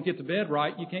if you don't get the bed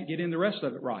right, you can't get in the rest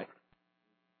of it right.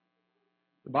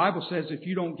 The Bible says if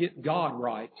you don't get God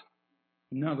right,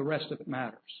 none of the rest of it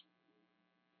matters.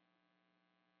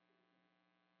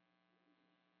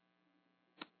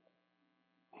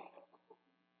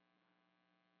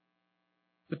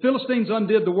 The Philistines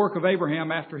undid the work of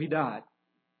Abraham after he died.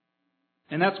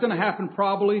 And that's going to happen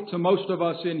probably to most of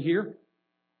us in here.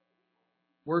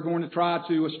 We're going to try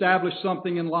to establish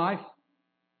something in life,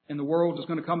 and the world is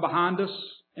going to come behind us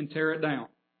and tear it down.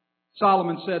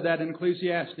 Solomon said that in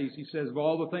Ecclesiastes. He says, of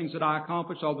all the things that I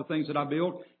accomplish, all the things that I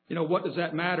build, what does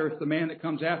that matter if the man that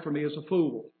comes after me is a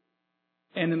fool?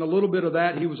 And in a little bit of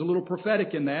that, he was a little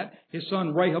prophetic in that. His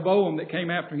son Rehoboam that came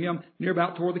after him near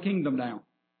about tore the kingdom down.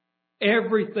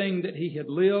 Everything that he had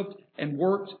lived and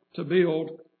worked to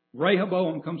build,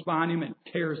 Rehoboam comes behind him and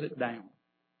tears it down.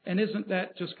 And isn't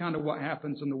that just kind of what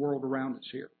happens in the world around us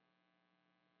here?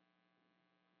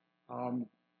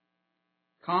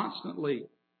 Constantly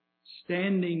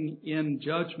standing in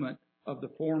judgment of the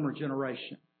former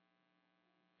generation.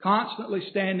 Constantly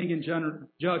standing in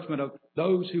judgment of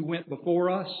those who went before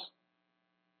us.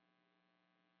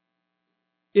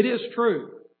 It is true.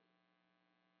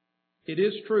 It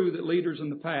is true that leaders in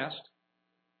the past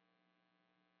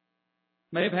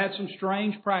may have had some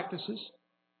strange practices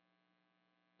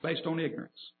based on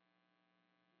ignorance.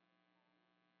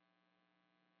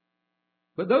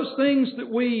 But those things that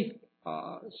we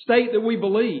state that we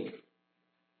believe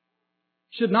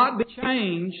should not be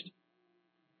changed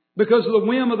because of the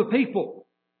whim of the people.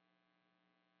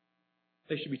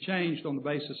 They should be changed on the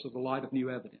basis of the light of new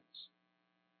evidence.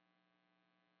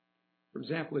 For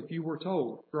example, if you were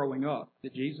told growing up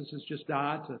that Jesus has just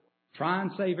died to try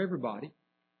and save everybody,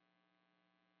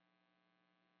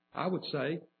 I would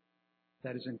say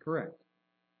that is incorrect.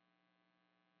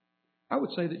 I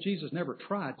would say that Jesus never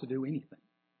tried to do anything.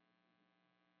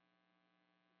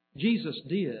 Jesus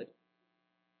did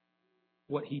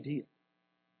what He did.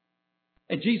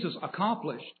 And Jesus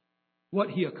accomplished what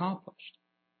He accomplished.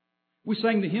 We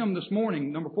sang the hymn this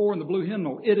morning, number 4 in the blue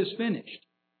hymnal, "It is finished."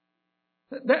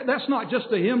 That's not just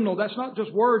a hymnal. That's not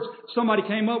just words somebody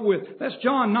came up with. That's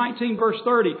John 19 verse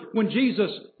 30 when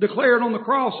Jesus declared on the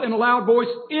cross in a loud voice,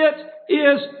 "It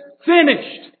is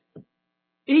finished."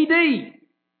 E-D.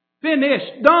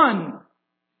 Finished. Done.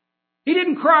 He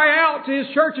didn't cry out to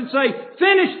His church and say,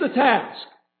 "Finish the task."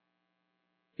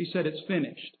 He said, "It's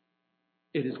finished.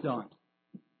 It is done."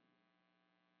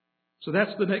 So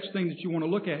that's the next thing that you want to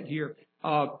look at here.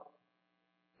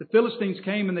 The Philistines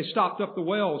came and they stopped up the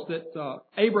wells that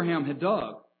Abraham had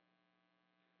dug.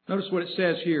 Notice what it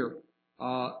says here.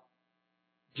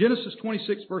 Genesis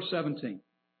 26 verse 17.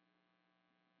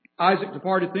 Isaac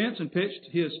departed thence and pitched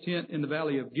his tent in the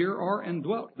valley of Gerar and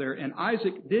dwelt there. And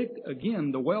Isaac digged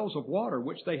again the wells of water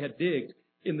which they had digged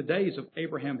in the days of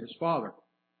Abraham his father.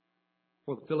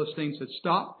 For the Philistines had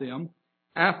stopped them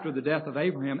after the death of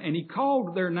Abraham, and he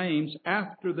called their names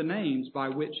after the names by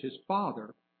which his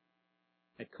father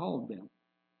had called them.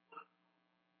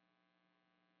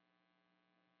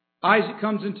 Isaac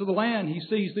comes into the land. He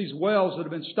sees these wells that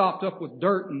have been stopped up with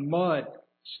dirt and mud,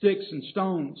 sticks and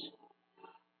stones.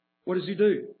 What does he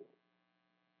do?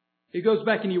 He goes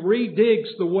back and he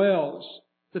redigs the wells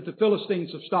that the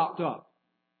Philistines have stopped up.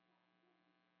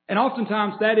 And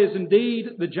oftentimes that is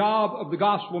indeed the job of the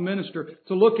gospel minister,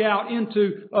 to look out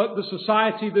into the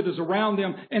society that is around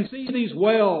them and see these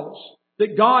wells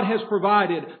that God has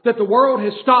provided, that the world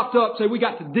has stopped up. Say, we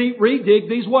got to redig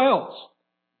these wells.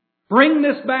 Bring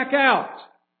this back out.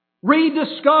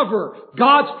 Rediscover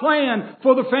God's plan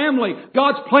for the family,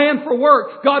 God's plan for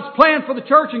work, God's plan for the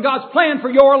church, and God's plan for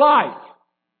your life.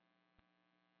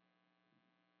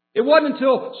 It wasn't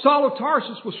until Saul of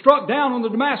Tarsus was struck down on the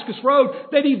Damascus road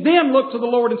that he then looked to the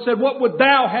Lord and said, "What would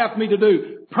thou have me to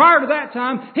do?" Prior to that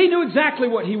time, he knew exactly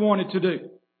what he wanted to do.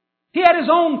 He had his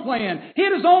own plan. He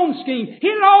had his own scheme. He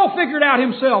had it all figured out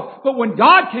himself. But when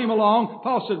God came along,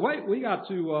 Paul said, "Wait, we got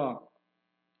to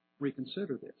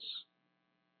reconsider this.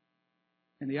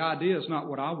 And the idea is not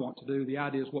what I want to do. The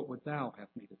idea is what would thou have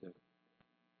me to do?"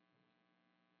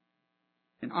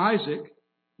 And Isaac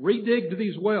redigged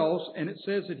these wells, and it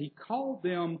says that he called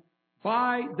them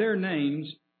by their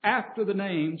names after the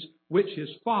names which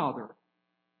his father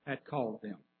had called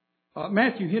them.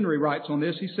 Matthew Henry writes on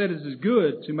this. He said, "It is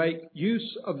good to make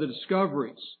use of the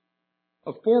discoveries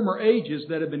of former ages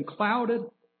that have been clouded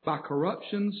by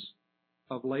corruptions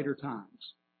of later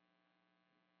times."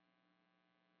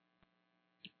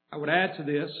 I would add to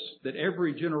this that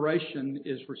every generation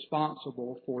is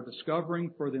responsible for discovering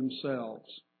for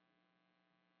themselves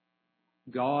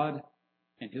God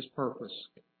and His purpose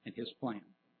and His plan.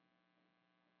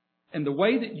 And the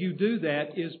way that you do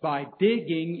that is by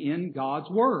digging in God's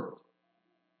Word.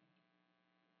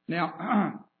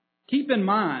 Now, keep in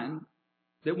mind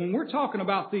that when we're talking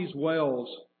about these wells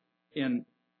in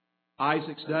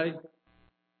Isaac's day,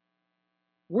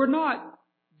 we're not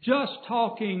just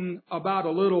talking about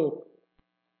a little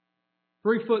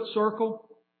 3-foot circle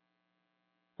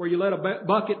where you let a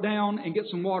bucket down and get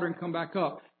some water and come back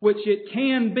up, which it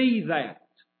can be that.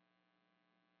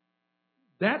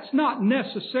 That's not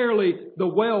necessarily the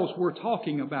wells we're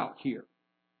talking about here.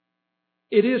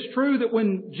 It is true that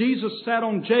when Jesus sat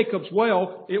on Jacob's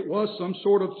well, it was some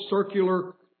sort of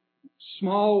circular,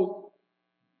 small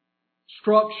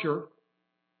structure.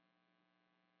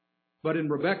 But in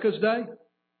Rebekah's day,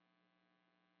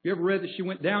 you ever read that she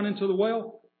went down into the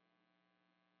well?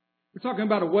 We're talking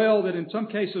about a well that in some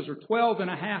cases are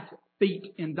 12.5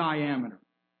 feet in diameter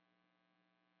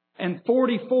and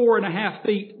 44.5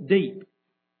 feet deep.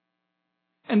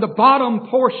 And the bottom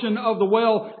portion of the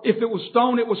well, if it was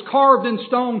stone, it was carved in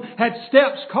stone, had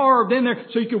steps carved in there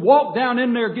so you could walk down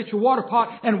in there, get your water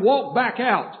pot, and walk back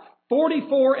out.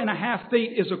 44.5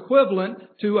 feet is equivalent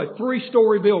to a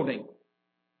 3-story building.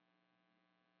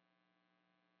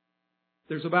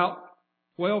 There's about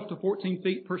 12 to 14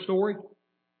 feet per story.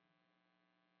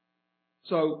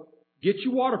 So get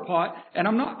your water pot, and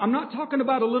I'm not talking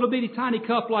about a little bitty tiny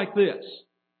cup like this.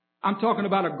 I'm talking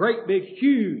about a great big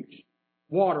huge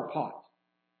water pot.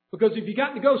 Because if you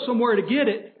got to go somewhere to get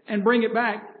it and bring it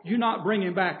back, you're not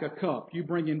bringing back a cup. You're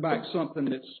bringing back something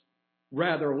that's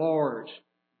rather large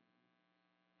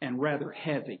and rather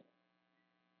heavy.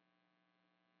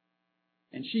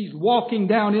 And she's walking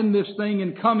down in this thing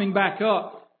and coming back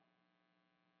up.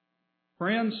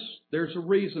 Friends, there's a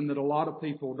reason that a lot of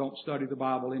people don't study the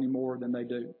Bible any more than they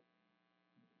do.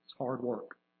 It's hard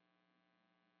work.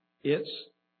 It's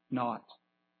not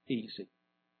easy.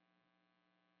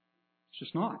 It's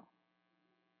just not.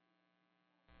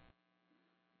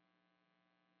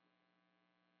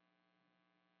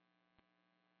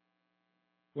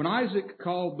 When Isaac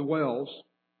called the wells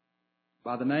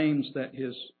by the names that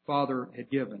his father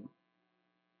had given,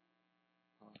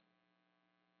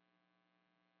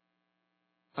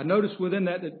 I notice within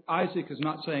that Isaac is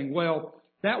not saying, well,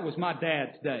 that was my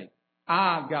dad's day.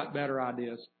 I've got better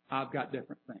ideas. I've got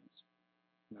different things.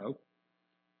 No.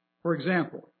 For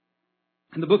example,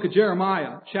 in the book of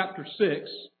Jeremiah, chapter 6,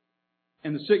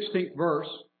 and the 16th verse,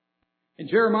 in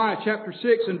Jeremiah chapter 6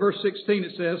 and verse 16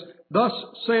 it says, Thus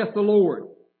saith the Lord,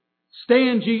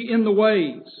 Stand ye in the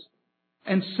ways,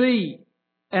 and see,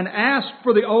 and ask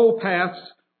for the old paths,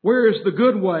 where is the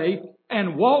good way,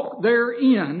 and walk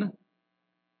therein,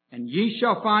 and ye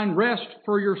shall find rest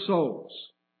for your souls.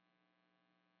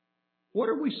 What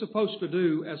are we supposed to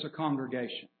do as a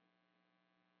congregation?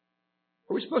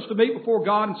 Are we supposed to meet before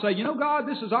God and say, God,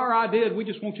 this is our idea and we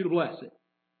just want you to bless it?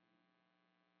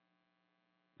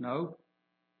 No.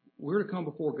 We're to come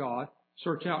before God,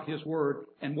 search out His Word,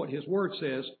 and what His Word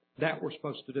says, that we're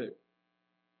supposed to do.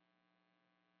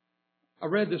 I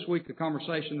read this week a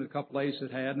conversation that a couple ladies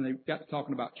had had, and they got to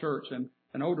talking about church, and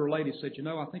an older lady said,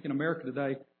 I think in America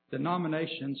today,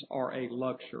 denominations are a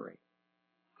luxury.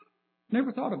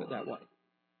 Never thought of it that way.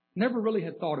 Never really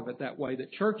had thought of it that way,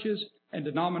 that churches and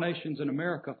denominations in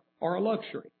America are a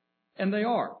luxury. And they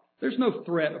are. There's no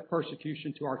threat of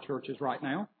persecution to our churches right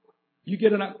now. You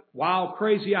get a wild,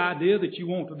 crazy idea that you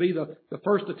want to be the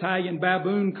first Italian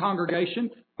baboon congregation,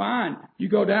 fine. You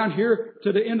go down here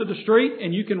to the end of the street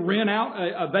and you can rent out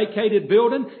a vacated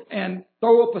building and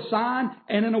throw up a sign,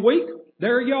 and in a week,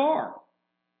 there you are.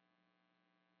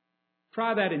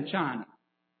 Try that in China.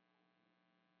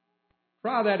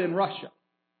 Try that in Russia.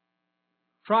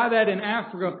 Try that in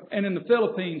Africa and in the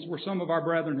Philippines, where some of our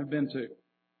brethren have been to.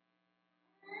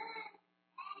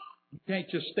 You can't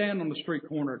just stand on the street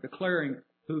corner declaring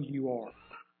who you are.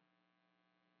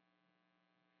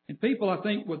 And people, I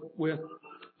think, with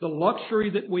the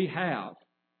luxury that we have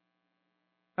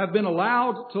been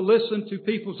allowed to listen to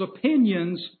people's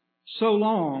opinions so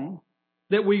long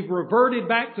that we've reverted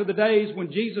back to the days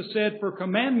when Jesus said, for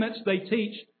commandments they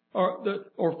teach, or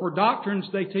for doctrines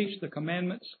they teach the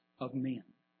commandments of men.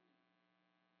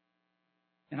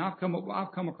 And I've come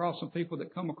across some people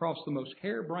that come across the most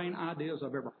harebrained ideas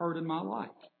I've ever heard in my life.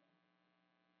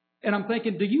 And I'm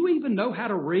thinking, do you even know how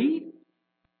to read?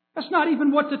 That's not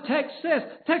even what the text says.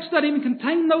 The text doesn't even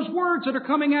contain those words that are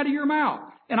coming out of your mouth.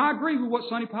 And I agree with what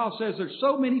Sonny Powell says. There's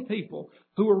so many people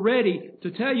who are ready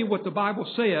to tell you what the Bible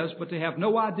says, but they have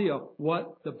no idea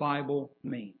what the Bible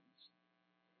means.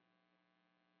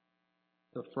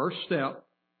 The first step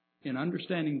in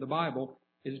understanding the Bible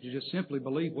is to just simply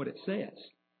believe what it says.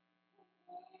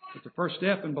 But the first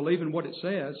step in believing what it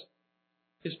says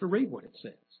is to read what it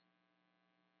says.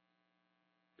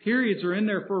 Periods are in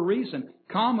there for a reason.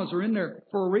 Commas are in there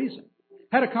for a reason.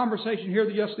 Had a conversation here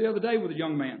just the other day with a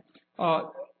young man.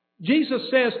 Jesus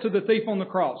says to the thief on the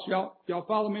cross, y'all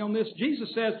follow me on this? Jesus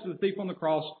says to the thief on the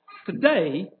cross,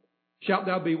 today shalt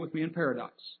thou be with me in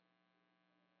paradise.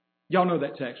 Y'all know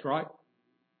that text, right?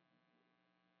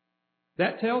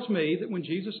 That tells me that when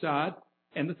Jesus died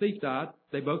and the thief died,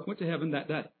 they both went to heaven that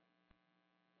day.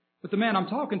 But the man I'm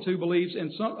talking to believes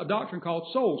in a doctrine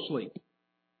called soul sleep.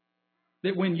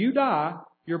 That when you die,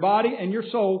 your body and your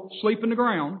soul sleep in the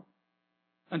ground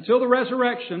until the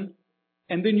resurrection,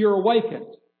 and then you're awakened.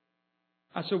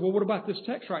 I said, well, what about this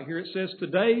text right here? It says,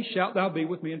 today shalt thou be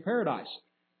with me in paradise.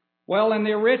 Well, in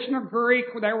the original Greek,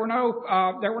 there were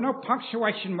no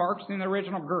punctuation marks in the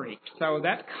original Greek. So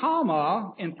that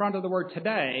comma in front of the word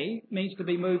today means to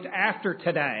be moved after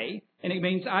today. And it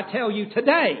means, I tell you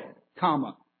today,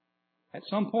 comma. At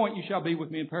some point you shall be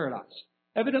with me in paradise.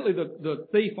 Evidently the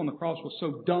thief on the cross was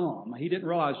so dumb, he didn't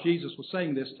realize Jesus was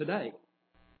saying this today.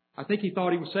 I think he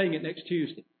thought he was saying it next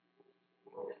Tuesday.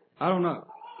 I don't know.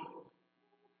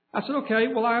 I said, okay,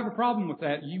 well, I have a problem with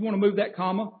that. You want to move that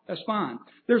comma? That's fine.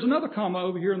 There's another comma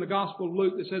over here in the Gospel of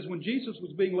Luke that says when Jesus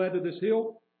was being led to this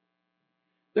hill,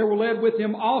 there were led with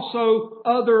him also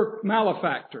other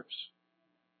malefactors.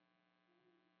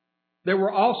 There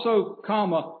were also,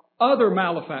 comma, other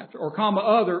malefactors, or comma,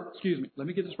 other, let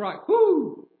me get this right.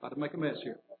 About to make a mess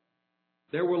here.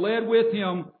 There were led with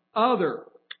him other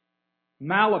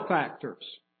malefactors.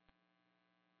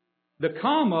 The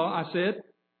comma, I said,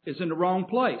 is in the wrong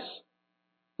place.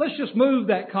 Let's just move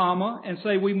that comma and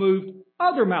say we moved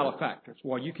other malefactors.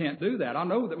 Well, you can't do that. I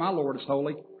know that my Lord is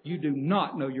holy. You do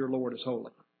not know your Lord is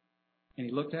holy. And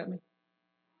he looked at me.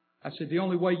 I said, the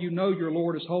only way you know your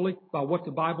Lord is holy, by what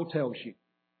the Bible tells you.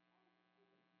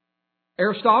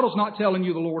 Aristotle's not telling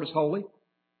you the Lord is holy.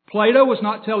 Plato is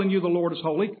not telling you the Lord is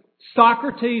holy.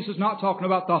 Socrates is not talking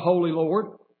about the Holy Lord.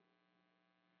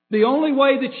 The only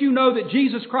way that you know that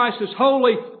Jesus Christ is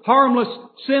holy, harmless,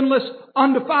 sinless,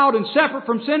 undefiled, and separate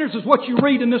from sinners is what you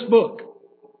read in this book.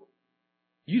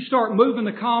 You start moving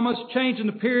the commas, changing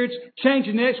the periods,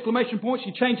 changing the exclamation points,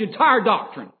 you change entire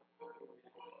doctrine.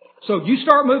 So you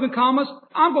start moving commas,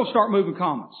 I'm going to start moving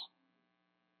commas.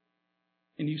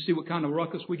 And you see what kind of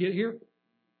ruckus we get here?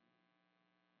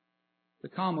 The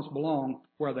commas belong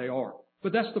where they are.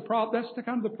 But that's the problem. That's the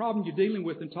kind of the problem you're dealing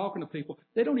with in talking to people.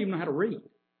 They don't even know how to read.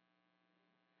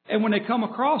 And when they come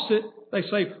across it, they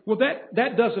say, well,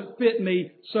 that doesn't fit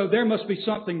me, so there must be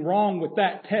something wrong with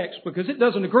that text because it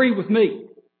doesn't agree with me.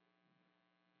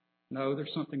 No,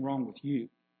 there's something wrong with you.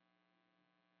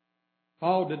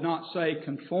 Paul did not say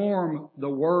conform the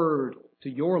Word to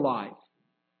your life.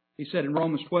 He said in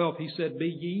Romans 12, he said, be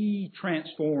ye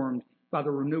transformed by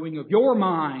the renewing of your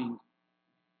mind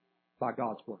by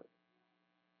God's Word.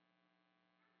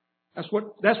 That's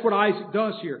what Isaac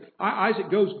does here.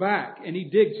 Isaac goes back and he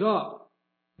digs up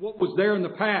what was there in the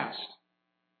past.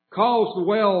 Calls the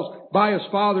wells by his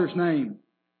father's name.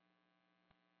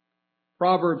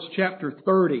 Proverbs chapter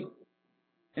 30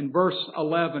 and verse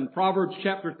 11. Proverbs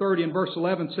chapter 30 and verse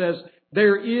 11 says,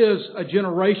 there is a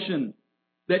generation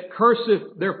that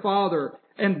curseth their father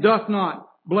and doth not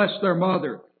bless their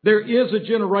mother. There is a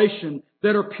generation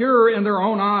that are pure in their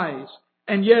own eyes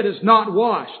and yet is not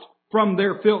washed from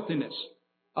their filthiness.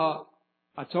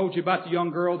 I told you about the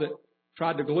young girl that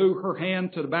tried to glue her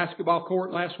hand to the basketball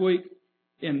court last week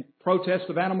in protest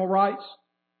of animal rights.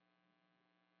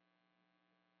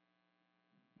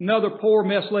 Another poor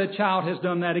misled child has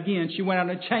done that again. She went out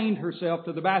and chained herself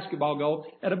to the basketball goal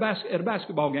at a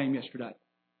basketball game yesterday.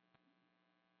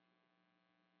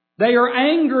 They are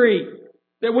angry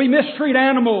that we mistreat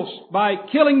animals by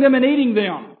killing them and eating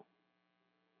them.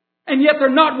 And yet they're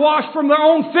not washed from their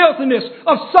own filthiness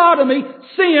of sodomy,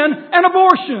 sin, and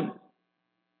abortion.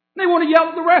 They want to yell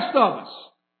at the rest of us.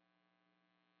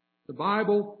 The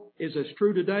Bible is as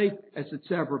true today as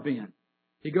it's ever been.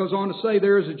 He goes on to say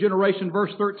there is a generation,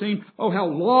 verse 13, oh how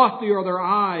lofty are their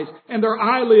eyes, and their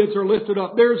eyelids are lifted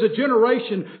up. There is a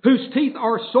generation whose teeth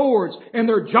are swords, and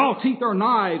their jaw teeth are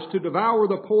knives to devour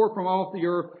the poor from off the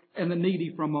earth and the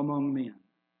needy from among men.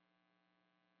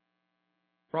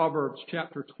 Proverbs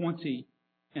chapter 20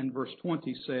 and verse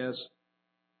 20 says,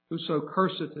 whoso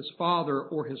curseth his father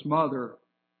or his mother,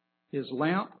 his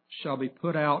lamp shall be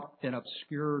put out in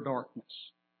obscure darkness.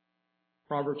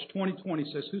 Proverbs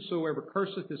 20:20 says, whosoever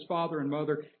curseth his father and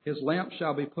mother, his lamp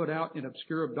shall be put out in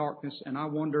obscure darkness. And I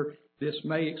wonder, this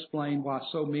may explain why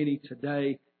so many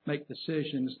today make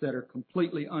decisions that are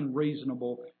completely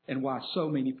unreasonable and why so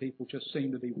many people just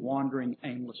seem to be wandering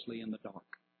aimlessly in the dark.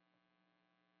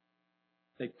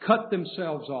 They cut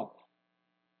themselves off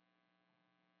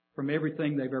from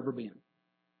everything they've ever been.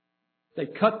 They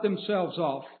cut themselves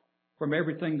off from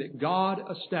everything that God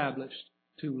established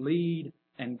to lead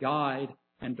and guide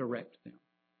and direct them.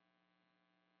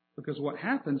 Because what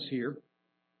happens here,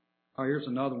 here's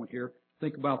another one here.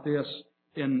 Think about this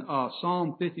in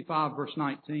Psalm 55 verse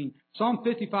 19. Psalm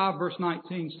 55 verse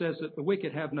 19 says that the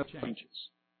wicked have no changes.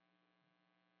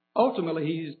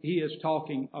 Ultimately, he is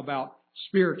talking about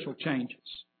spiritual changes.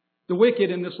 The wicked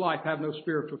in this life have no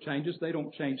spiritual changes. They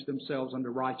don't change themselves unto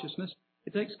righteousness.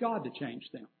 It takes God to change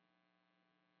them.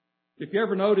 If you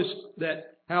ever noticed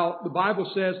that how the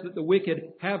Bible says that the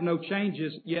wicked have no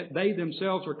changes, yet they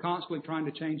themselves are constantly trying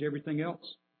to change everything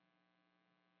else?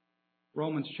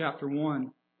 Romans chapter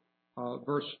 1,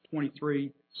 verse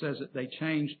 23 says that they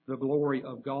changed the glory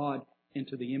of God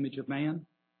into the image of man.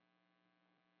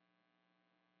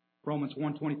 Romans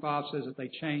 1:25 says that they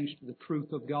changed the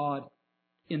truth of God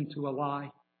into a lie.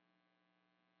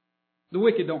 The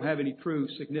wicked don't have any true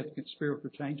significant spiritual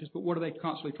changes, but what are they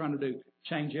constantly trying to do?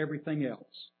 Change everything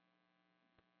else.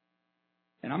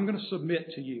 And I'm going to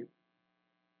submit to you.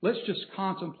 Let's just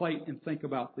contemplate and think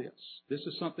about this. This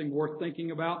is something worth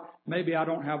thinking about. Maybe I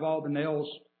don't have all the nails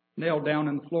nailed down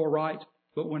in the floor right,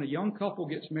 but when a young couple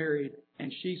gets married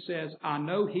and she says, I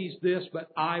know he's this, but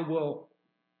I will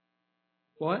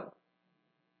what?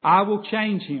 I will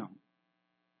change him.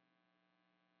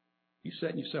 You're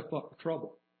setting yourself up for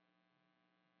trouble.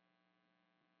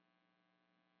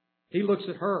 He looks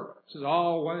at her, says,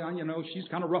 oh, well, she's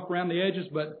kind of rough around the edges,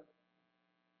 but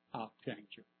I'll change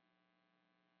her.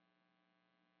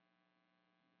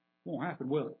 Won't happen,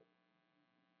 will it?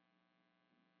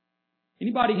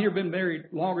 Anybody here been married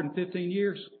longer than 15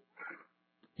 years?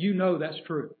 You know that's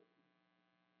true.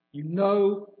 You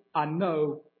know, I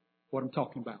know what I'm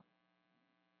talking about.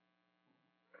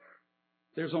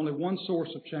 There's only one source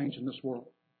of change in this world.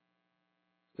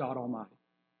 God Almighty.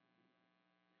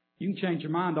 You can change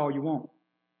your mind all you want.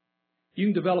 You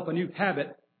can develop a new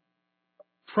habit.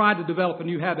 Try to develop a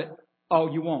new habit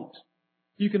all you want.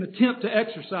 You can attempt to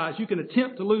exercise. You can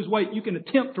attempt to lose weight. You can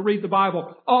attempt to read the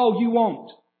Bible all you want.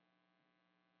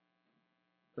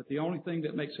 But the only thing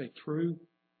that makes a true,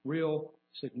 real,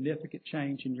 significant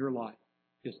change in your life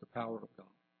is the power of God.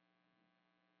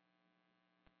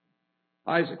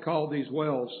 Isaac called these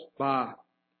wells by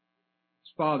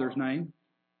his father's name.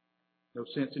 No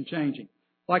sense in changing.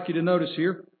 I'd like you to notice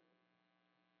here,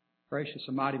 gracious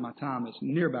almighty, my time is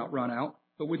near about run out,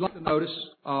 but we'd like to notice,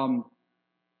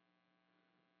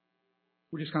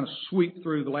 we'll just kind of sweep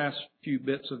through the last few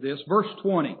bits of this. Verse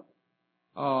 20,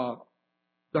 the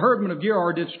herdmen of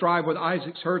Gerar did strive with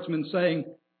Isaac's herdsmen, saying,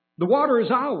 the water is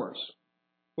ours.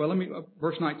 Well,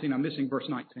 verse 19, I'm missing verse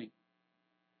 19.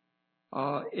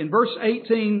 In verse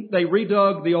 18, they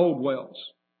redug the old wells.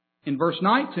 In verse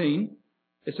 19,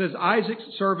 it says, Isaac's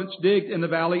servants digged in the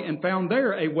valley and found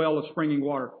there a well of springing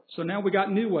water. So now we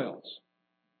got new wells.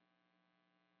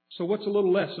 So what's a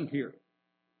little lesson here?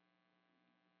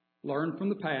 Learn from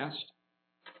the past,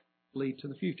 lead to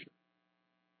the future.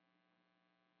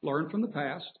 Learn from the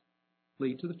past,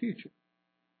 lead to the future.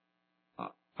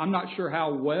 I'm not sure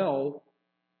how well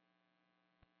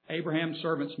Abraham's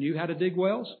servants knew how to dig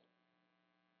wells.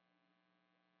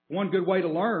 One good way to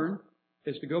learn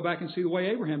is to go back and see the way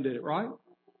Abraham did it, right?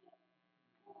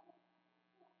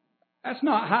 That's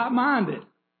not high-minded.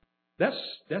 That's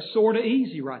sort of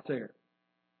easy right there.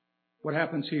 What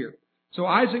happens here? So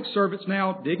Isaac's servants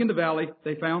now dig in the valley.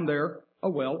 They found there a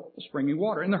well of springing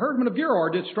water. And the herdmen of Gerar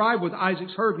did strive with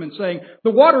Isaac's herdmen, saying,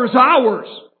 the water is ours.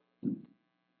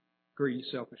 Greedy,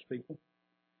 selfish people.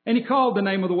 And he called the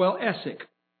name of the well Esek,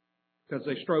 because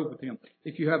they strove with him.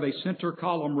 If you have a center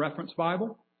column reference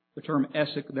Bible, the term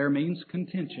Esek there means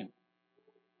contention.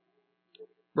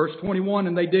 Verse 21,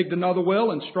 and they digged another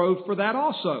well and strove for that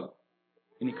also.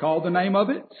 And he called the name of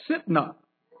it Sitnah.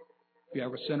 If you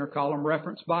have a center column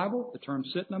reference Bible, the term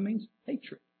Sitnah means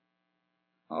hatred.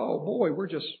 Oh boy, we're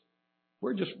just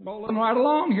rolling right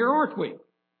along here, aren't we?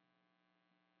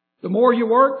 The more you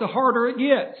work, the harder it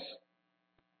gets.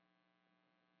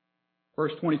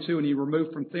 Verse 22, and he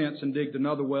removed from thence and digged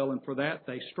another well, and for that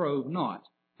they strove not.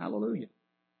 Hallelujah.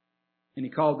 And he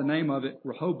called the name of it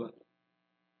Rehoboth.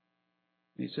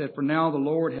 And he said, for now the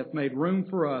Lord hath made room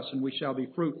for us, and we shall be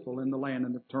fruitful in the land.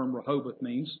 And the term Rehoboth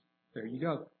means, there you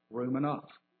go, room enough.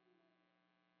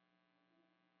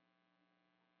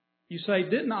 You say,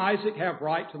 didn't Isaac have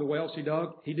right to the wells he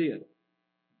dug? He did.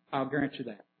 I'll grant you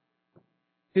that.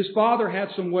 His father had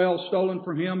some wells stolen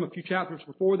from him a few chapters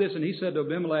before this, and he said to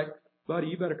Abimelech, buddy,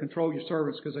 you better control your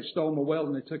servants because they stole my well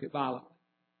and they took it violently.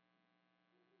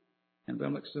 And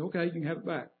Abimelech said, okay, you can have it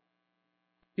back.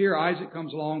 Here Isaac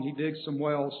comes along, he digs some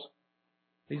wells.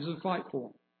 He's in a fight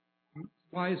for them.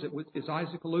 Why is it? Is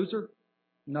Isaac a loser?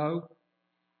 No.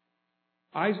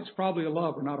 Isaac's probably a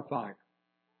lover, not a fighter.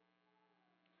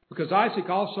 Because Isaac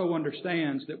also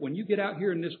understands that when you get out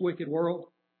here in this wicked world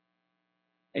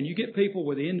and you get people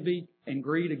with envy and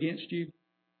greed against you,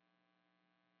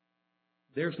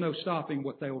 there's no stopping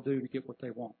what they will do to get what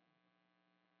they want.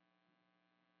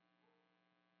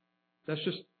 That's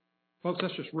just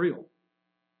real.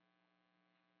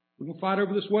 We're going to fight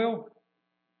over this well?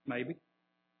 Maybe.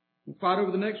 We'll fight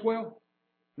over the next well?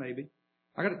 Maybe.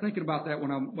 I got to thinking about that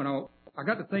I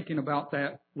got to thinking about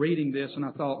that reading this, and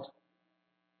I thought,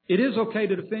 it is okay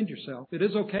to defend yourself. It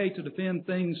is okay to defend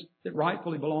things that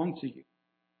rightfully belong to you.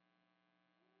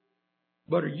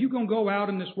 But are you going to go out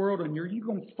in this world and are you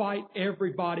going to fight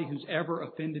everybody who's ever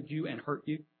offended you and hurt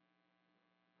you?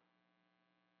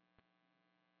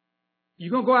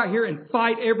 You're going to go out here and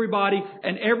fight everybody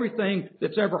and everything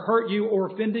that's ever hurt you or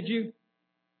offended you?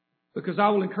 Because I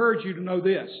will encourage you to know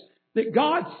this, that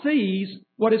God sees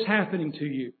what is happening to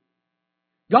you.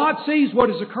 God sees what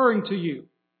is occurring to you.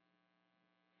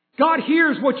 God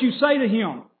hears what you say to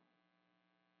Him.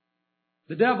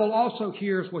 The devil also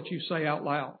hears what you say out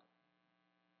loud.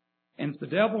 And if the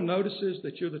devil notices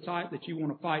that you're the type that you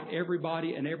want to fight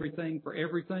everybody and everything for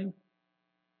everything,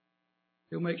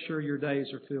 he'll make sure your days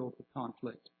are filled with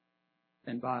conflict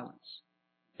and violence.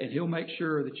 And he'll make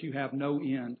sure that you have no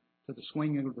end to the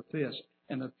swinging of the fist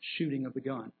and the shooting of the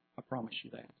gun. I promise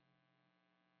you that.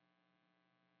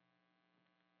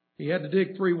 He had to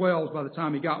dig 3 wells by the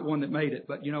time he got one that made it.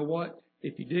 But you know what?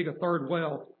 If you dig a 3rd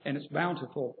well and it's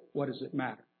bountiful, what does it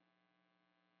matter?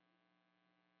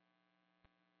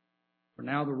 For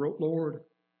now the Lord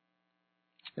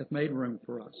hath made room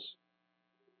for us.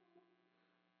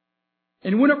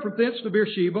 And he went up from thence to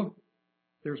Beersheba.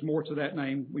 There's more to that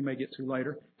name we may get to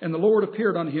later. And the Lord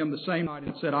appeared unto him the same night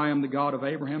and said, I am the God of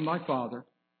Abraham thy father.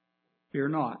 Fear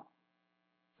not,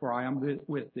 for I am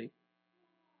with thee.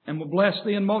 And will bless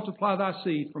thee and multiply thy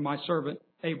seed for my servant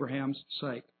Abraham's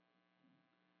sake.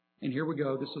 And here we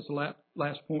go. This is the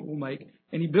last point we'll make.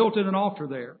 And he built an altar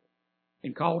there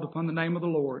and called upon the name of the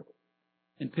Lord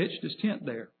and pitched his tent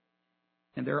there.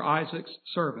 And there Isaac's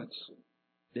servants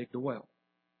digged a well.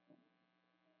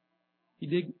 He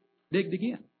digged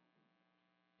again.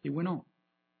 He went on.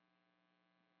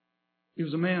 He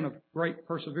was a man of great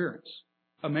perseverance,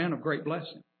 a man of great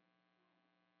blessing,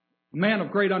 a man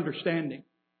of great understanding,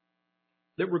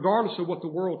 that regardless of what the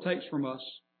world takes from us,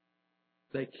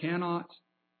 they cannot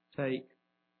take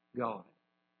God.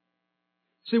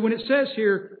 See, when it says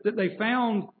here that they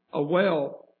found a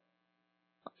well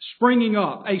springing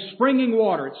up, a springing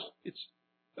water, it's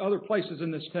other places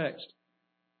in this text.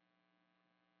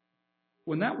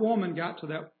 When that woman got to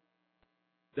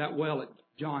that well at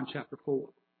John chapter 4,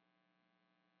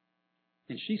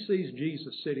 and she sees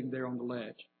Jesus sitting there on the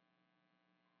ledge,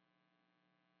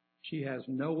 she has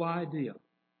no idea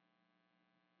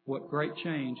what great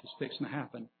change is fixing to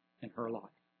happen in her life.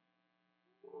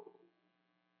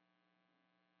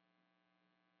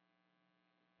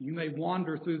 You may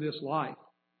wander through this life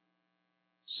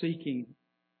seeking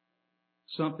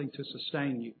something to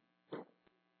sustain you.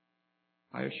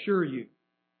 I assure you,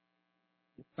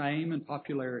 fame and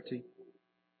popularity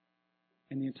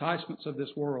and the enticements of this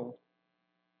world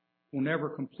will never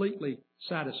completely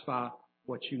satisfy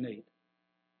what you need.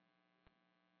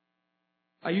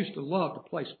 I used to love to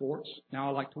play sports. Now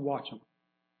I like to watch them.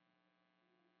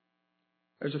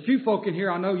 There's a few folk in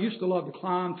here I know used to love to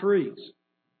climb trees.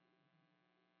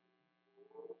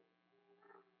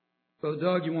 Brother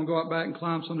Doug, you want to go out back and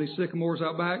climb some of these sycamores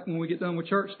out back when we get done with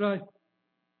church today?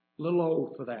 A little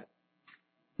old for that.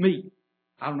 Me.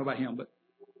 I don't know about him, but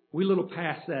we a little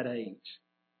past that age.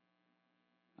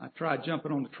 I tried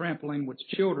jumping on the trampoline with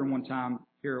children one time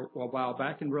here a while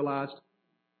back and realized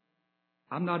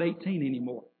I'm not 18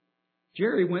 anymore.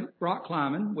 Jerry went rock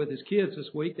climbing with his kids this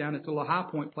week down at the little High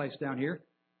Point place down here.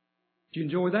 Did you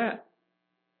enjoy that?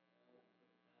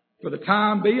 For the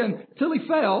time being, till he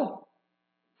fell,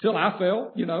 till I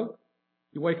fell, you know.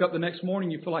 You wake up the next morning,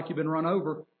 you feel like you've been run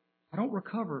over. I don't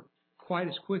recover quite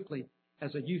as quickly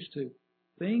as I used to.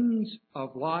 Things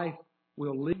of life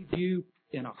will leave you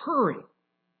in a hurry.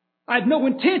 I had no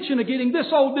intention of getting this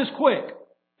old this quick.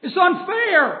 It's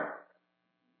unfair.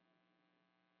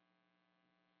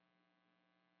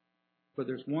 But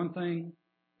there's one thing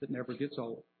that never gets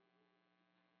old.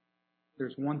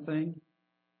 There's one thing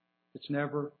that's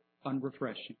never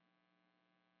unrefreshing.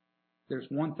 There's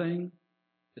one thing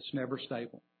that's never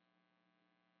stable.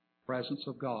 Presence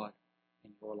of God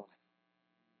in your life.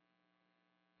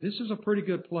 This is a pretty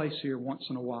good place here once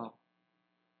in a while.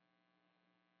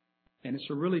 And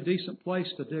it's a really decent place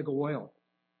to dig a well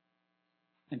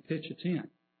and pitch a tent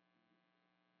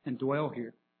and dwell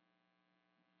here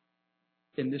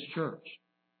in this church.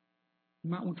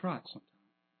 You might want to try it sometime.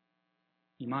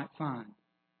 You might find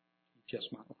you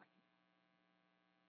just might like it.